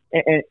where,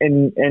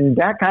 and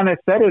Dak kind of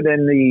said it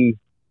in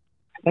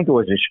I think it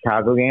was a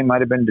Chicago game,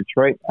 might have been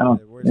Detroit. I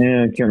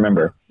can't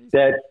remember.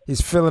 That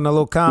he's feeling a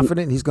little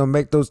confident. He's going to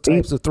make those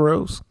types of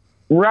throws.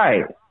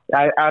 Right.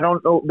 I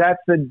don't know. There's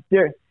a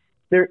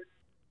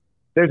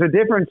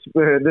difference.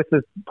 This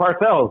is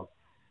Parcells.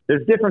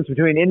 There's a difference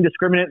between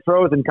indiscriminate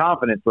throws and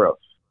confident throws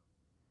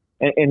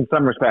in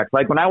some respects.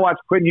 Like when I watch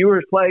Quinn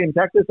Ewers play in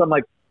Texas, I'm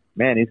like,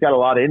 man, he's got a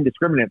lot of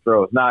indiscriminate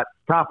throws, not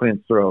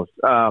confidence throws.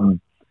 And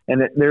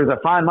there's a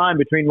fine line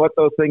between what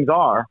those things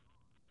are.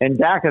 And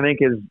Dak, I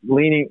think, is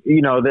leaning,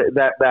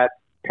 that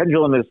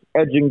pendulum is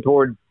edging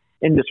towards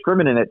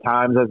indiscriminate at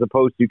times as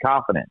opposed to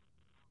confident.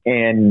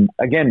 And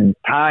again,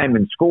 time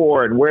and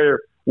score and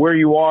where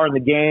you are in the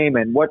game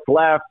and what's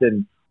left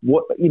and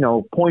what,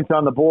 points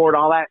on the board,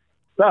 all that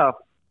stuff.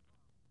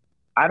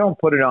 I don't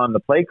put it on the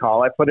play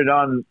call. I put it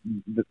on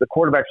the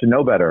quarterback should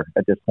know better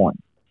at this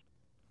point.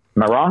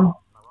 Am I wrong?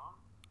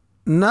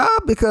 No,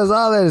 because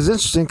all that is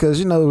interesting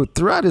because,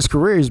 throughout his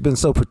career, he's been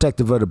so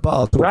protective of the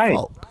ball. Right.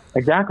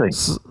 Exactly.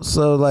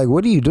 So, like,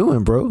 what are you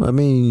doing, bro? I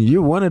mean,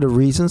 you're one of the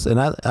reasons, and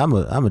I'm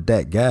a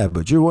Dak guy,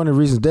 but you're one of the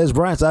reasons Dez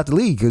Bryant's out the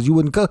league because you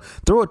wouldn't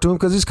throw it to him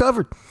because he's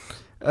covered.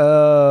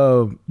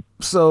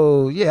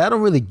 So, yeah, I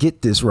don't really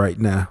get this right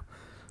now.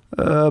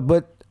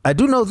 But I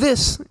do know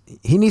this.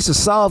 He needs to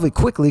solve it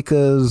quickly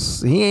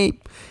because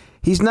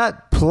he's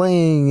not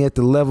playing at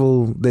the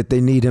level that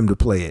they need him to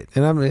play at.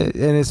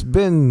 And it's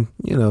been,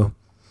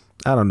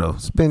 I don't know.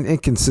 It's been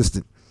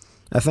inconsistent.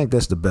 I think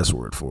that's the best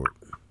word for it.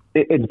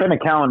 It's been a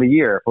calendar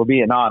year, if we're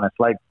being honest.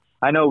 Like,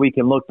 I know we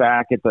can look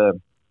back at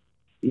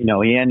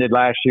he ended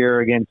last year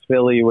against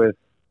Philly with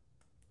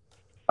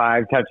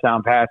 5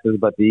 touchdown passes,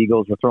 but the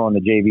Eagles were throwing the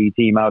JV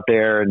team out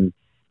there, and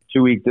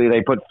 2 weeks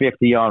they put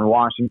 50 on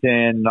Washington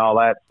and all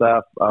that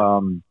stuff.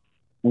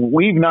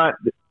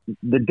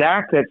 The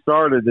Dak that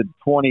started the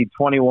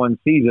 2021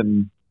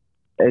 season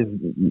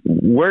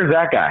where's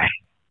that guy?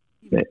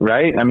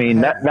 Right? I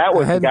mean, that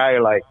was the guy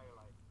like,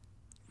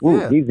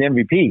 he's the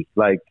MVP.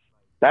 Like,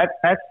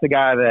 that's the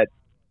guy that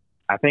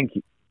I think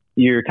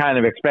you're kind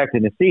of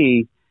expecting to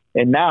see.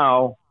 And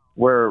now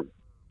we're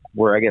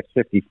I guess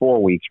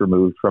 54 weeks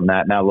removed from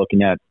that. Now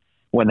looking at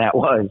when that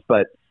was,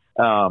 but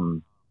I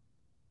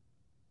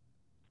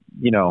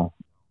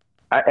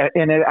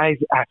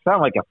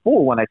sound like a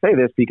fool when I say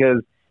this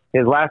because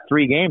his last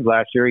 3 games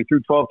last year he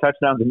threw 12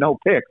 touchdowns and no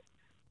picks.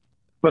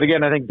 But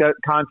again, I think that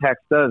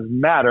context does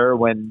matter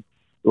when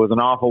it was an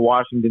awful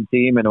Washington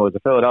team and it was a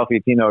Philadelphia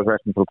team that was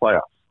resting for the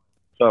playoffs.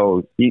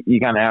 So you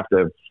kind of have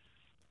to,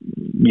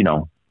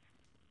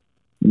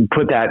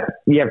 put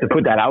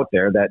that out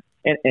there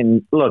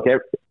and look,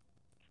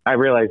 I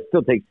realize it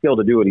still takes skill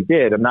to do what he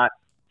did. I'm not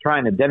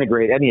trying to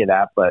denigrate any of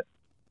that, but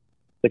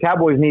the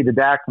Cowboys need the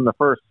Dak from the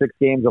first 6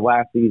 games of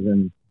last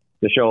season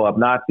to show up,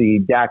 not the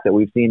Dak that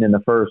we've seen in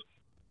the first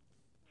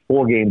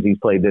 4 games he's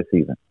played this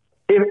season.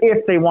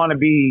 If they want to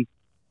be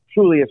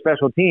truly a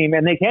special team,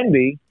 and they can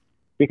be,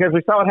 because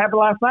we saw what happened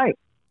last night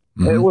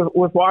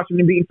with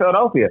Washington beating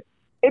Philadelphia.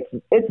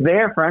 It's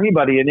there for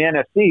anybody in the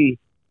NFC,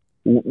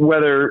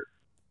 whether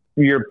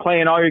you're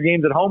playing all your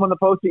games at home in the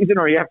postseason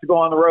or you have to go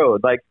on the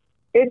road. Like,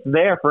 it's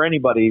there for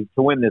anybody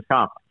to win this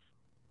conference.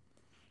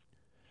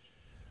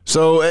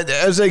 So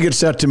as they get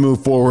set to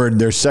move forward,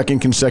 their second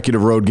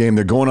consecutive road game,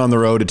 they're going on the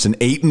road. It's an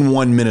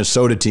 8-1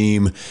 Minnesota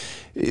team.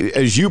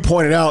 As you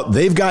pointed out,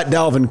 they've got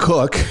Dalvin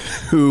Cook,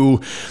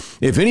 who,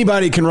 if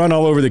anybody can run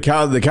all over the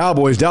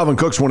Cowboys, Dalvin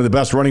Cook's one of the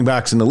best running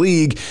backs in the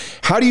league.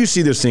 How do you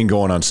see this thing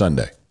going on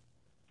Sunday?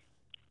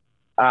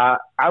 I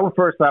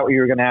first thought you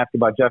were going to ask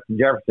about Justin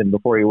Jefferson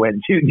before you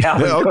went to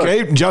Dalvin Cook.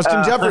 Okay,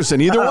 Justin Jefferson,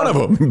 either one of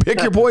them.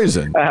 Pick your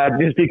poison.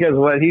 Just because of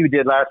what he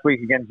did last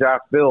week against Josh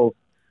Bills.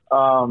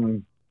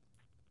 But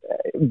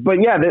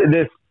yeah,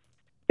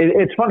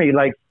 it's funny.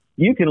 Like,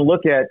 you can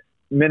look at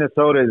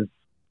Minnesota's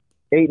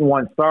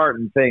 8-1 start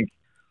and think,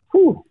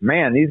 whew,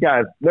 man, these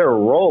guys, they're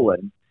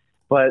rolling.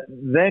 But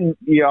then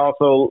you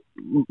also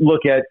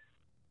look at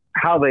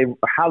how they've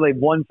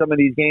won some of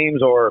these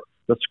games, or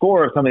the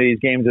score of some of these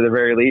games at the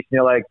very least, and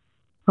you're like,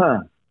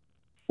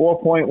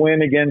 4-point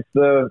win against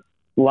the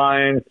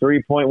Lions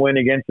 3-point win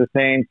against the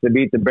Saints to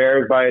beat the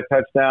Bears by a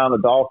touchdown, the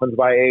Dolphins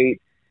by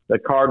 8, the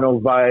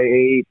Cardinals by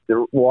 8,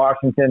 the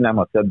Washington, I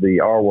almost said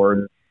the R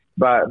word,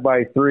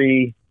 by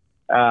 3.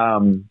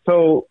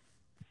 So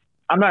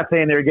I'm not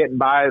saying they're getting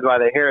by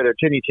the hair of their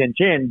chinny chin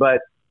chin, but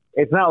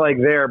it's not like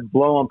they're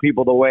blowing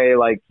people away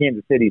like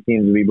Kansas City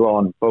seems to be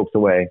blowing folks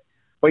away.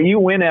 But you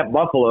win at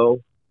Buffalo,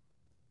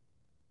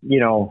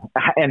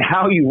 and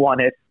how you won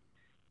it.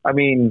 I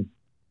mean,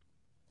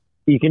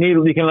 you can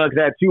look at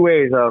that two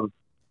ways of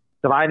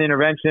divine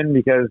intervention,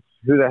 because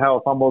who the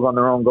hell fumbles on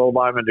their own goal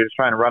line and they're just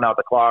trying to run out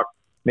the clock?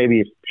 Maybe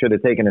you should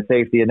have taken a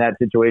safety in that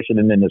situation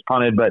and then just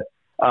punted. But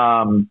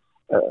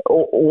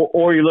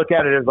or you look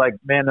at it as like,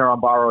 man, they're on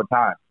borrowed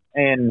time.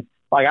 And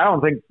like, I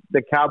think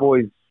the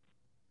Cowboys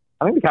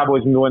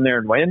can go in there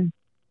and win.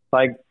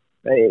 Like,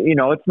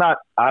 it's not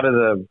out of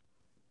the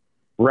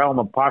realm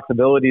of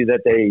possibility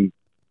that they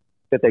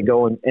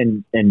go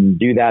and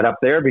do that up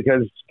there,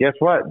 because guess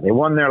what? They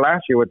won there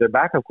last year with their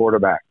backup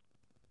quarterback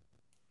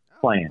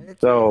playing.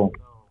 So,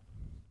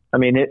 I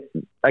mean, this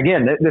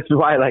is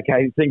why, like,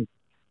 I think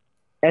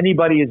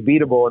anybody is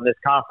beatable in this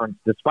conference,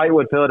 despite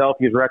what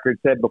Philadelphia's record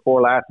said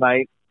before last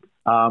night,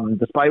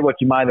 despite what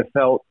you might have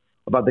felt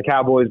about the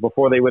Cowboys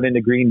before they went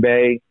into Green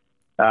Bay.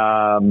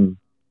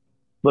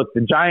 Look,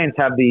 the Giants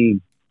have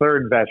the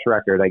third best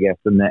record, I guess,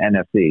 in the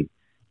NFC.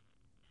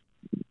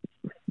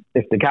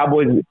 If the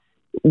Cowboys,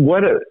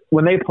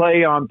 when they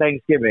play on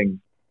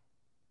Thanksgiving,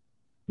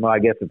 well, I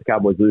guess if the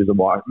Cowboys lose,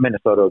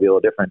 Minnesota will be a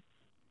little different.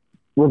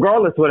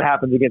 Regardless of what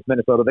happens against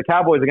Minnesota, the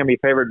Cowboys are going to be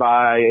favored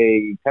by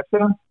a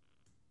touchdown,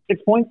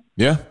 6 points.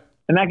 Yeah.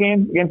 In that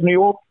game against New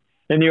York,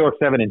 and New York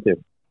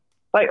 7-2.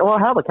 Like, well,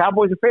 hell, the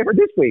Cowboys are favored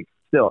this week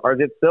still, or is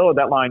it still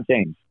that line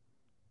changed?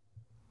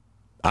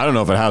 I don't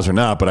know if it has or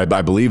not, but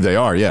I believe they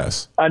are.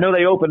 Yes. I know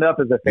they opened up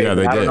as a favorite. Yeah,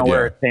 they did, I don't know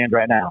where it stands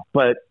right now,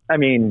 but I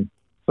mean,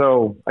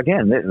 so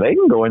again, they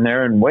can go in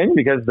there and win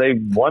because they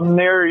won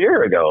there a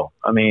year ago.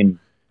 I mean,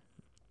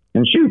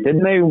 and shoot,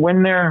 didn't they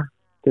win there?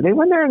 Did they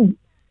win there in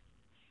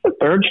the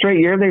third straight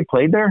year they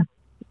played there?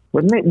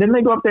 Didn't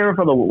they go up there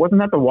for wasn't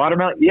that the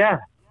watermelon? Yeah.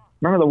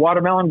 Remember the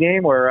watermelon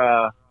game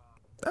where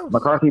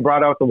McCarthy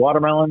brought out the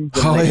watermelons?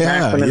 Oh,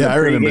 yeah. I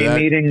remember that.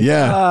 Meeting?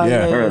 Yeah.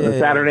 Or the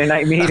Saturday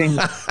night meeting.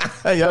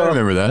 I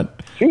remember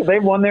that. Shoot,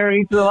 they've won there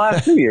each of the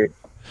last 2 years.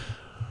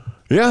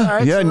 Yeah. All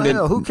right, yeah.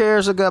 So, who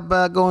cares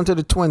about going to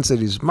the Twin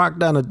Cities? Mark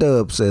down a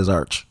dub, says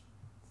Arch.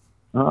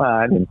 Oh,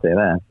 I didn't say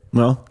that.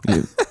 Well,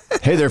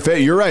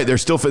 hey, you're right. They're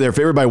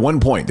favored by 1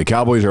 point. The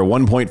Cowboys are a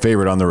 1 point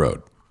favorite on the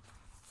road.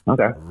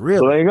 Okay. Really?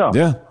 So there you go.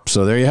 Yeah.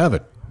 So there you have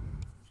it.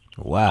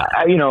 Wow.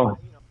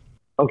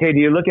 Okay, do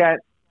you look at,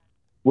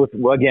 what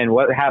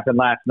happened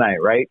last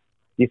night, right?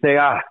 You say,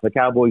 the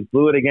Cowboys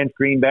blew it against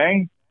Green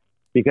Bay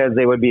because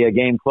they would be a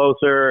game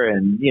closer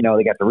and, they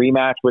got the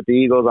rematch with the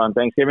Eagles on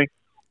Thanksgiving,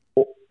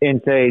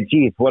 and say,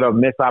 geez, what a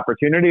missed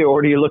opportunity?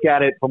 Or do you look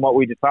at it from what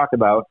we just talked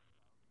about,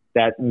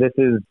 that this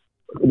is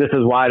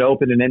wide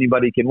open and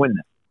anybody can win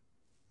this?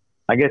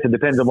 I guess it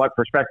depends on what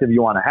perspective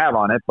you want to have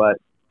on it, but,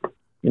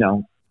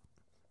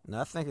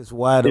 I think it's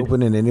wide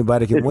open and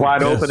anybody can win it. It's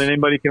wide open and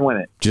anybody can win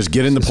it. Just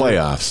get in the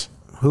playoffs.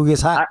 Who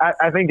gets hot?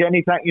 I think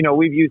anytime,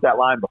 we've used that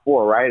line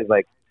before, right? It's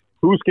like,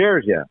 who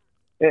scares you?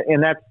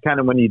 And that's kind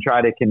of when you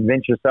try to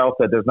convince yourself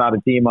that there's not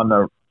a team on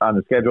the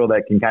schedule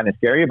that can kind of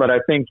scare you. But I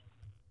think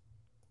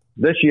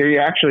this year you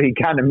actually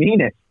kind of mean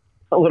it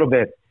a little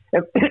bit.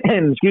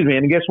 And excuse me,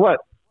 and guess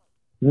what?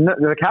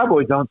 The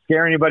Cowboys don't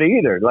scare anybody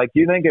either. Like, do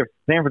you think if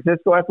San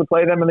Francisco has to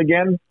play them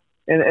again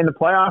in the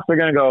playoffs, they're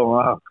going to go,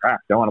 oh,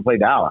 crap, don't want to play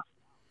Dallas?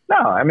 No,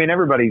 I mean,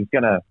 everybody's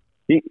going to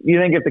 – you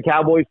think if the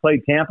Cowboys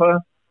played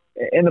Tampa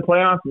in the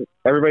playoffs,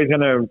 everybody's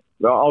going to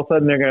 – all of a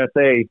sudden they're going to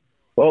say,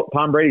 well,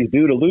 Tom Brady's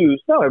due to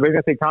lose. No, everybody's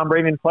going to say Tom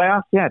Brady in the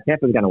playoffs? Yeah,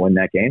 Tampa's going to win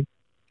that game.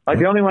 Like,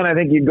 the only one I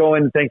think you'd go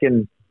in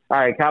thinking, all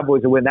right,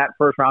 Cowboys will win that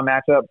first-round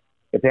matchup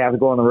if they have to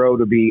go on the road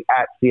would be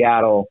at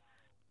Seattle,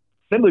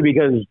 simply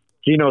because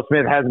Geno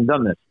Smith hasn't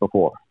done this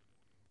before.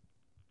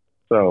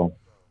 So,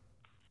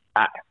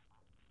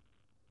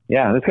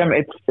 this kind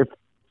of it's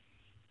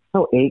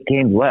so 8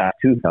 games left,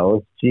 too,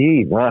 fellas.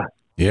 Jeez.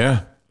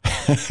 Yeah.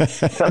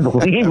 It's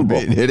unbelievable.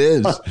 I mean, it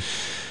is.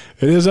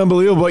 It is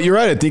unbelievable. But you're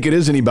right. I think it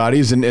is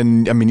anybody's.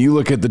 And I mean, you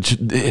look at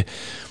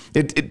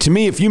to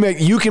me, if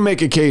you can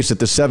make a case that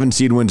the 7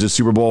 seed wins the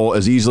Super Bowl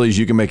as easily as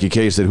you can make a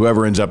case that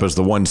whoever ends up as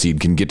the 1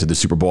 seed can get to the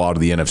Super Bowl out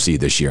of the NFC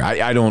this year.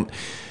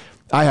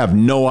 I have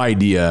no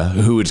idea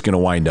who it's going to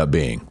wind up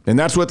being. And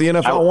that's what the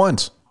NFL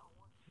wants.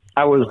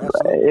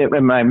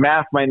 And my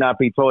math might not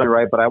be totally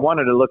right, but I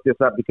wanted to look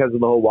this up because of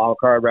the whole wild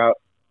card route,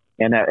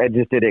 and I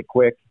just did it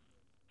quick.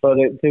 So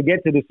to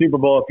get to the Super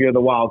Bowl, if you're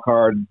the wild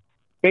card,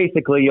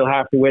 basically you'll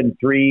have to win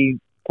 3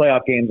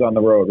 playoff games on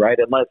the road, right?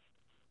 Unless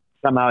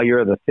somehow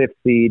you're the 5th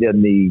seed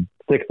and the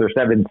 6th or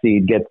 7th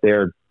seed gets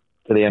there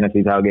to the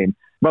NFC title game.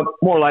 But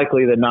more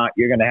likely than not,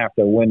 you're going to have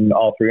to win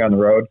all 3 on the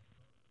road.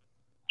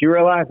 Do you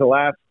realize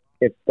the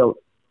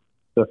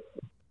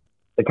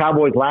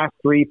Cowboys' last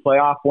 3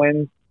 playoff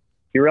wins?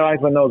 Do you realize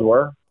when those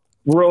were?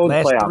 Road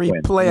last playoff 3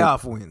 wins.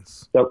 Playoff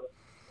wins. So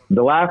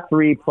The last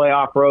 3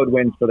 playoff road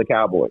wins for the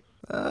Cowboys.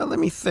 Let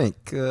me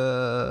think.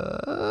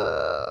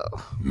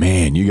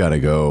 Man, you got to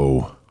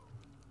go.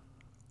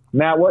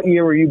 Matt, what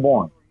year were you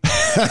born?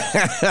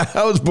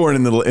 I was born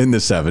in the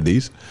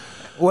 70s.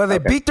 Well, they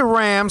beat the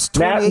Rams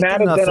 28 Matt to has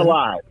been nothing.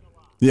 alive.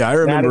 Yeah, I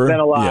remember. Matt has been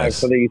alive Yes.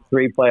 for these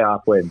 3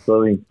 playoff wins. So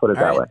let me put it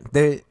that way.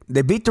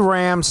 They beat the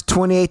Rams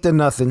 28 to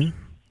nothing.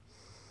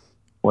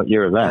 What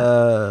year is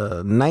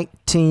that?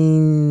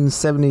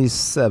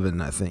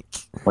 1977, I think.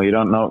 Well, you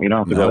don't know. You don't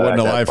have to I go wasn't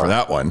back alive that for far.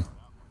 that one.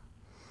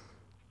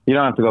 You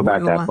don't have to go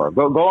back that far.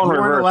 Go on You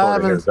weren't reverse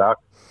alive order here, in- Doc.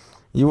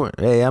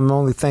 Hey, I'm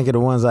only thinking of the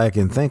ones I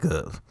can think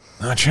of.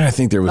 I'm trying to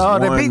think. There was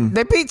one.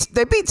 They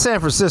beat San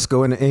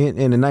Francisco in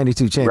the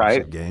 '92 championship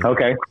Right. game.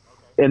 Okay.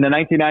 In the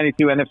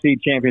 1992 NFC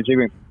Championship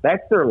game,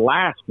 that's their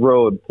last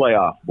road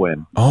playoff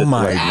win. Oh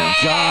my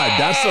God!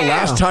 That's the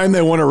last time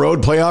they won a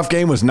road playoff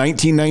game was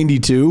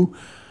 1992.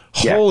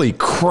 Yeah. Holy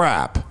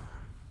crap!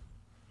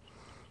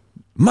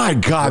 My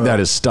God, that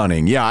is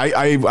stunning. Yeah,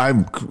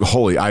 I'm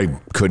holy. I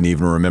couldn't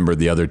even remember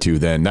the other 2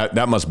 then.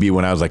 That must be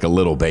when I was like a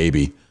little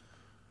baby.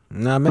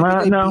 No, maybe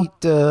they no.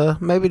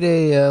 beat. Maybe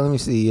they. Let me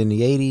see. In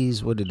the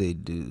 '80s, what did they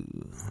do?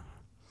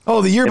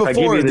 Oh, the year If I give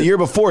before. you The this- year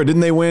before, didn't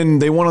they win?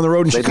 They won on the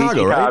road in They beat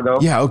Chicago, Chicago.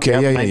 right? Yeah. Okay.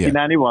 Yep, Yeah.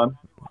 1991.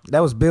 That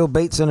was Bill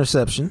Bates'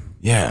 interception.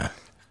 Yeah.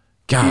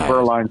 Steve God.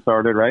 Berline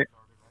started, right?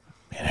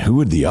 Man, who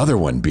would the other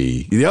one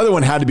be? The other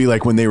one had to be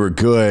like when they were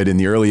good in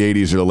the early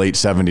 80s or the late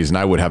 70s, and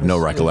I would have no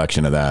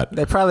recollection of that.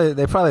 They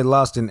probably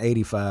lost in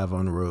 '85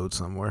 on the road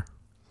somewhere.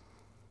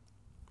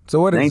 So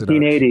what is it?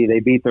 1980, they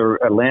beat the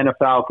Atlanta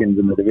Falcons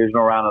in the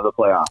divisional round of the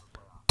playoffs.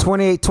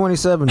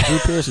 28-27. Drew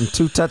Pearson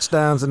 2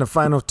 touchdowns in the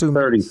final 2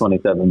 minutes.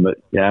 30-27, but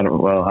yeah,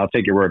 I'll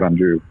take your word on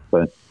Drew.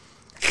 But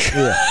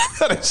Yeah.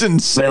 That is they lost to the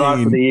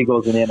insane.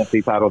 Eagles in the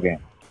NFC title game.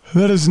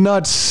 That is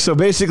nuts. So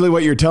basically,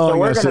 what you're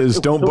telling us is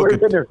don't book it.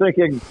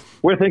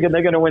 We're thinking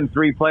they're going to win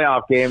 3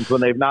 playoff games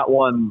when they've not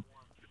won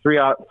three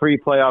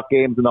playoff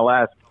games in the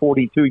last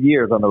 42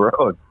 years on the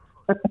road.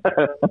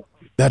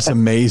 That's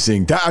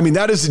amazing.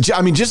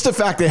 Just the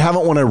fact they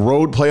haven't won a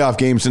road playoff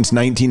game since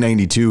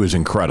 1992 is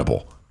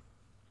incredible.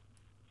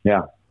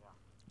 Yeah.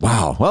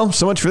 Wow. Well,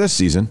 so much for this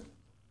season.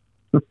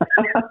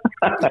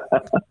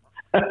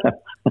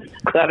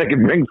 Glad I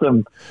can bring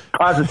some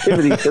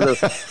positivity to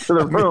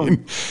the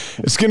room.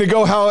 It's going to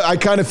go how I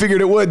kind of figured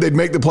it would. They'd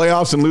make the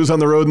playoffs and lose on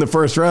the road in the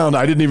first round.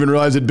 I didn't even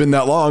realize it'd been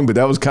that long, but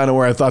that was kind of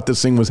where I thought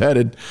this thing was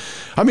headed.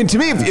 I mean, to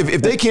me,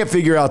 if they can't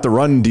figure out the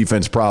run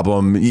defense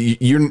problem,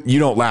 you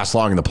don't last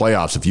long in the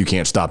playoffs if you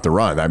can't stop the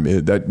run. I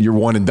mean, that you're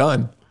one and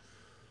done.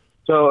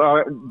 So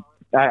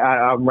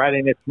I'm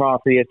writing this tomorrow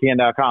for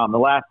ESPN.com. The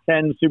last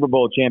 10 Super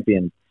Bowl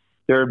champions,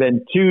 there have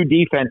been 2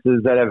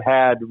 defenses that have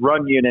had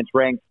run units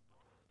ranked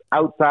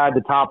outside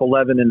the top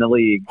 11 in the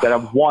league that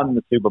have won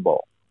the Super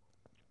Bowl.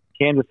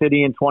 Kansas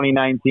City in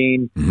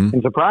 2019,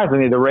 and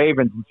surprisingly, the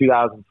Ravens in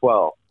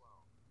 2012.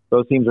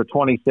 Those teams are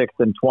 26th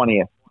and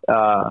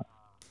 20th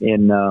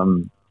in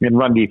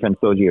run defense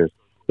those years.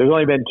 There's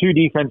only been 2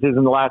 defenses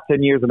in the last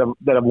 10 years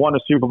that have won a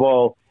Super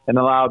Bowl and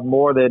allowed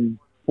more than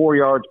 4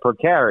 yards per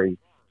carry.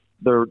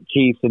 The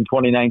Chiefs in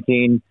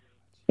 2019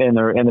 and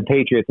the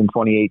Patriots in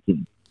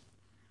 2018.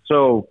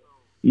 So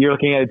you're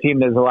looking at a team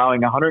that's allowing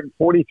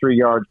 143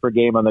 yards per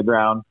game on the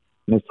ground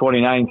and is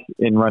 29th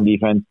in run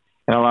defense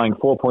and allowing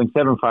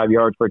 4.75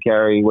 yards per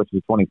carry, which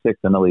is 26th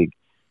in the league.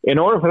 In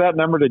order for that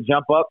number to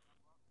jump up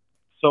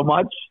so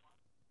much,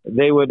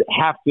 they would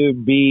have to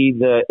be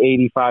the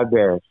 85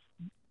 Bears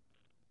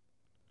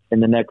in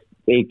the next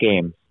 8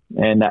 games.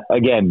 And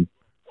again,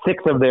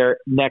 6 of their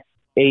next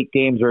 8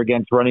 games are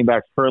against running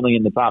backs currently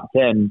in the top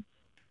 10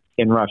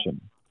 in rushing.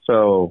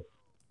 So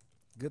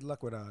Good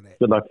luck with all that.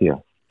 Good luck to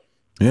you.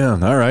 Yeah.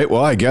 All right.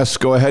 Well, I guess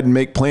go ahead and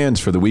make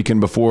plans for the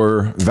weekend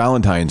before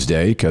Valentine's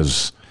Day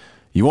because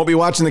you won't be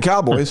watching the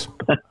Cowboys.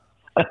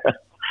 Is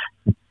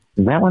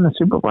that when the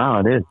Super Bowl?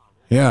 Wow, it is.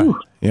 Yeah. Whew.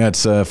 Yeah.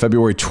 It's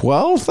February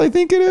 12th, I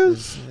think it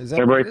is. Is that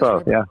February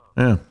 12th, yeah.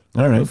 Yeah.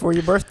 All right. Before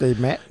your birthday,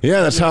 Matt.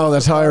 Yeah, that's how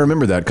I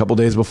remember that a couple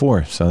days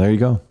before. So there you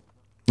go.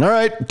 All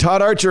right,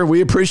 Todd Archer, we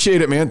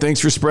appreciate it, man.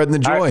 Thanks for spreading the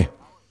joy.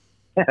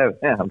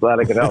 Yeah, I'm glad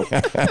I could help.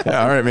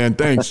 All right, man.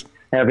 Thanks.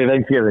 Happy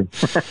Thanksgiving.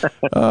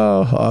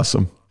 Oh,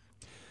 awesome.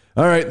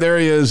 All right, there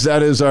he is.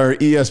 That is our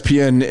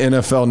ESPN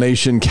NFL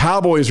Nation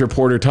Cowboys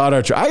reporter, Todd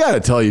Archer. I got to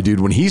tell you, dude,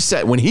 when he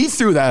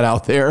threw that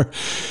out there,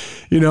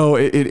 you know,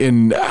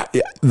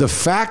 the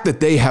fact that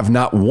they have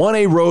not won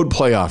a road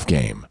playoff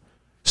game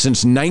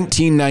since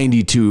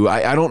 1992,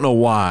 I don't know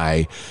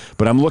why,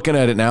 but I'm looking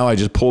at it now. I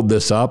just pulled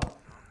this up.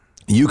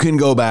 You can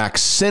go back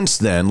since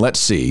then. Let's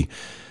see.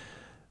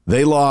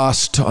 They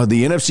lost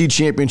the NFC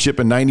Championship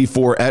in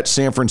 94 at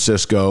San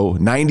Francisco,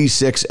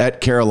 96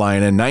 at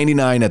Carolina,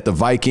 99 at the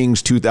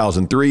Vikings,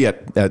 2003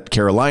 at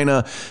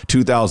Carolina,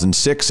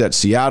 2006 at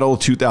Seattle,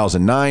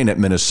 2009 at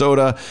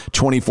Minnesota,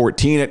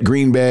 2014 at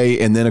Green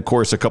Bay, and then, of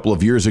course, a couple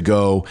of years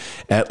ago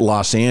at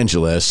Los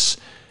Angeles.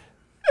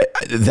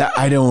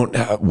 I don't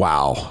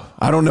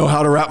know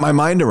how to wrap my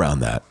mind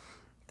around that.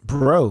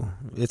 Bro,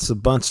 it's a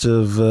bunch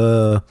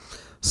of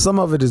Some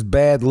of it is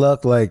bad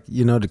luck, like,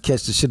 the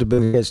catch that should have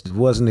been a catch that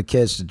wasn't a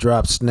catch, the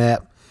drop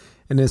snap.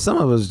 And then some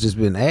of it has just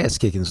been ass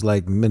kickings,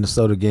 like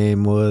Minnesota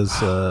game was,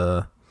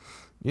 So,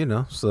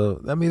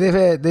 I mean,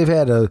 they've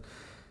had a,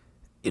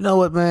 you know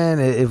what, man,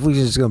 if we're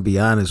just going to be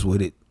honest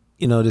with it,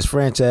 this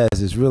franchise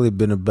has really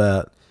been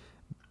about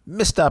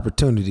missed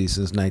opportunities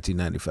since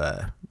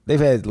 1995. They've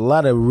had a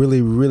lot of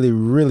really, really,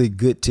 really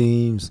good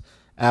teams,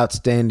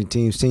 outstanding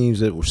teams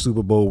that were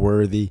Super Bowl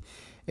worthy.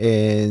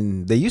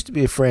 And they used to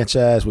be a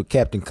franchise with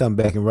Captain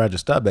Comeback and Roger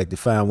Staubach to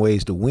find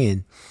ways to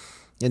win.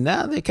 And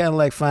now they kind of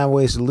like find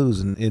ways to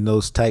lose in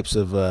those types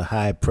of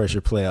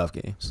high-pressure playoff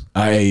games.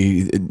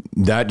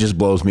 That just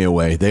blows me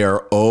away. They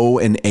are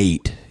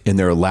 0-8 in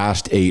their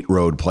last 8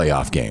 road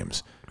playoff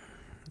games.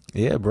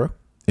 Yeah, bro.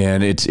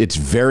 And it's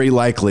very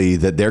likely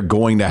that they're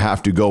going to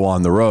have to go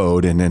on the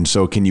road. And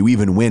so can you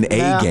even win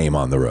a game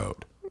on the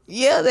road?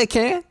 Yeah, they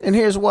can. And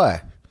here's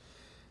why.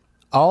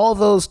 All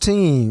those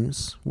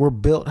teams were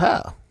built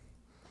how?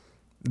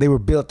 They were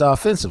built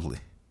offensively.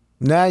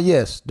 Now,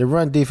 yes, the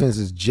run defense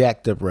is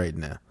jacked up right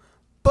now,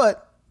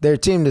 but they're a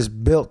team that's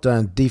built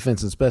on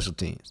defense and special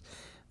teams.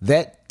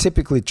 That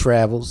typically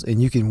travels,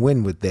 and you can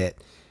win with that.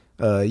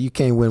 You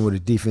can't win with a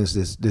defense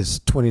that's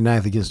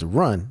 29th against the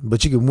run,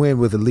 but you can win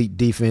with elite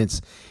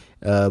defense.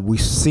 We've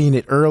seen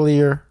it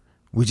earlier.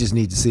 We just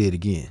need to see it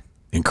again.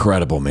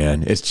 Incredible,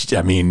 man. It's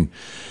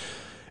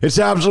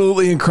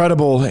absolutely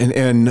incredible.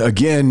 And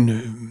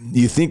again,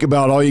 you think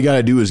about all you got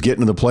to do is get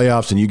into the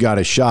playoffs and you got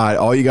a shot.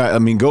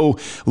 Go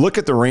look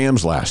at the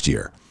Rams last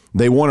year.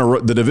 They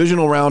won the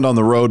divisional round on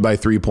the road by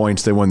 3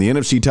 points. They won the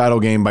NFC title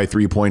game by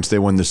 3 points. They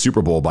won the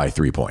Super Bowl by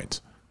 3 points.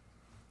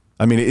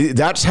 I mean,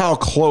 that's how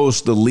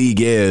close the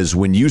league is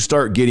when you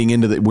start getting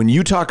into when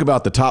you talk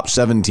about the top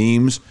 7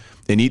 teams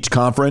in each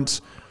conference.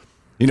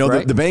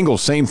 Right. The Bengals,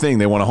 same thing.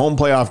 They won a home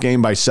playoff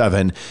game by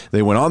 7.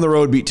 They went on the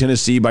road, beat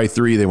Tennessee by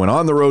 3. They went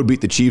on the road,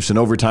 beat the Chiefs in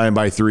overtime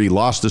by 3,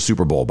 lost the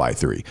Super Bowl by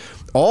 3.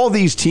 All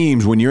these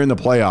teams, when you're in the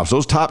playoffs,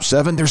 those top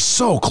 7, they're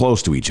so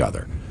close to each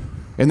other.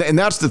 And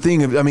that's the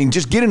thing.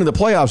 Just get into the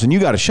playoffs and you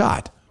got a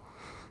shot.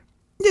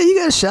 Yeah, you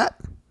got a shot.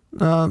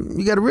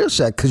 You got a real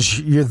shot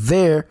because you're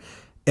there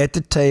at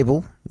the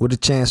table with a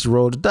chance to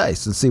roll the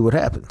dice and see what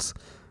happens.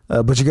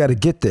 But you got to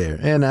get there.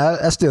 And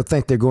I still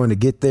think they're going to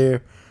get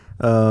there.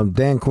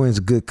 Dan Quinn's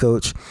a good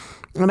coach.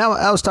 And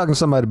I was talking to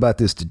somebody about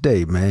this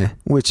today, man,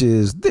 which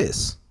is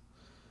this.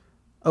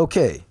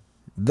 Okay,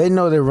 they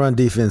know their run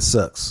defense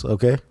sucks,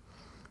 okay?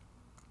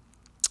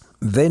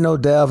 They know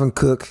Dalvin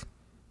Cook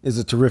is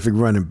a terrific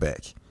running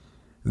back.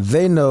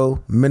 They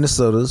know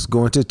Minnesota's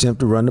going to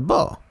attempt to run the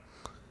ball.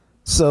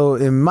 So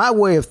in my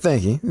way of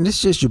thinking, and this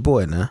is just your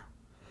boy now,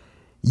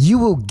 you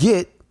will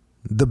get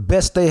the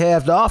best they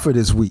have to offer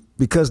this week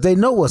because they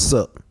know what's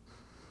up.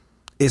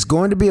 It's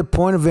going to be a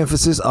point of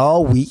emphasis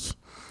all week,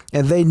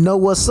 and they know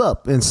what's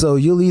up. And so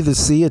you'll either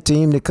see a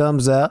team that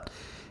comes out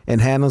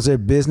and handles their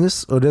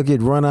business, or they'll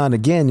get run on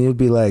again. You'll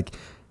be like,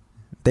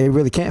 they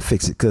really can't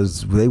fix it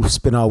because they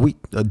spent all week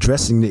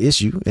addressing the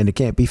issue, and it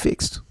can't be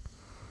fixed.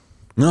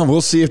 No,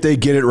 we'll see if they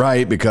get it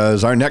right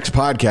because our next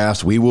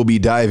podcast, we will be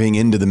diving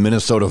into the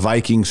Minnesota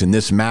Vikings in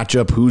this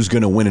matchup. Who's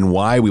going to win and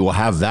why? We will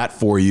have that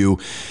for you.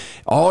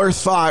 All our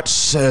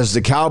thoughts as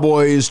the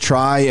Cowboys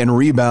try and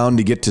rebound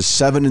to get to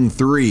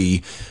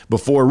 7-3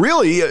 before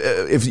really,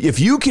 if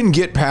you can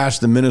get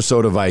past the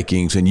Minnesota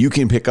Vikings and you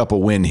can pick up a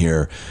win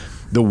here,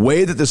 the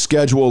way that the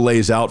schedule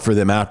lays out for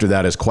them after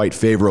that is quite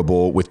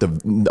favorable with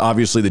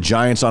obviously the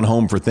Giants on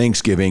home for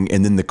Thanksgiving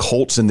and then the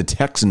Colts and the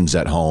Texans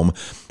at home,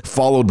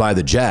 followed by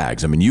the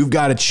Jags. I mean, you've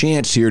got a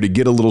chance here to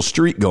get a little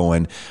streak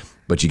going,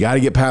 but you got to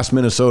get past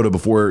Minnesota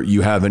before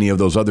you have any of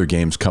those other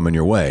games coming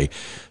your way.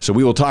 So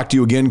we will talk to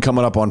you again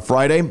coming up on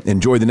Friday.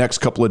 Enjoy the next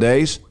couple of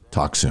days.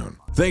 Talk soon.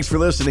 Thanks for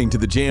listening to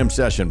the Jam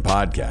Session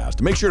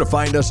Podcast. Make sure to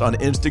find us on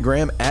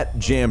Instagram at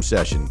Jam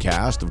Session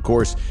Cast. Of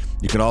course,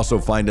 you can also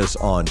find us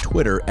on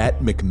Twitter at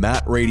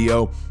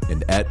McMattRadio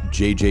and at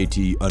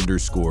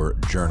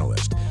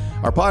JJT_journalist.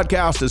 Our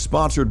podcast is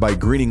sponsored by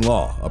Greening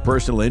Law, a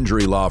personal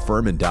injury law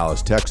firm in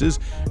Dallas, Texas.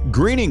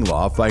 Greening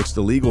Law fights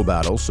the legal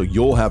battle so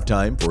you'll have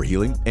time for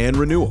healing and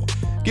renewal.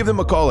 Give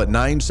them a call at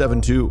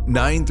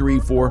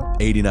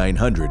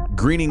 972-934-8900.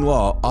 Greening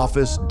Law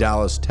Office,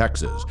 Dallas,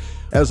 Texas.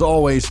 As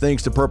always,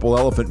 thanks to Purple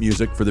Elephant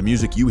Music for the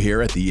music you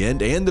hear at the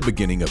end and the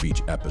beginning of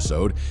each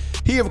episode.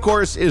 He, of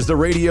course, is the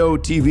radio,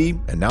 TV,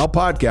 and now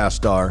podcast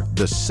star,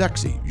 the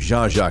sexy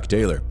Jean-Jacques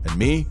Taylor. And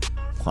me,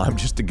 I'm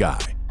just a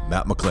guy,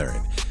 Matt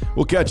McLaren.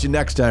 We'll catch you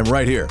next time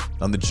right here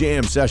on the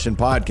Jam Session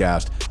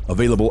Podcast,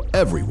 available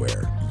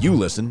everywhere you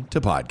listen to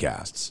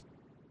podcasts.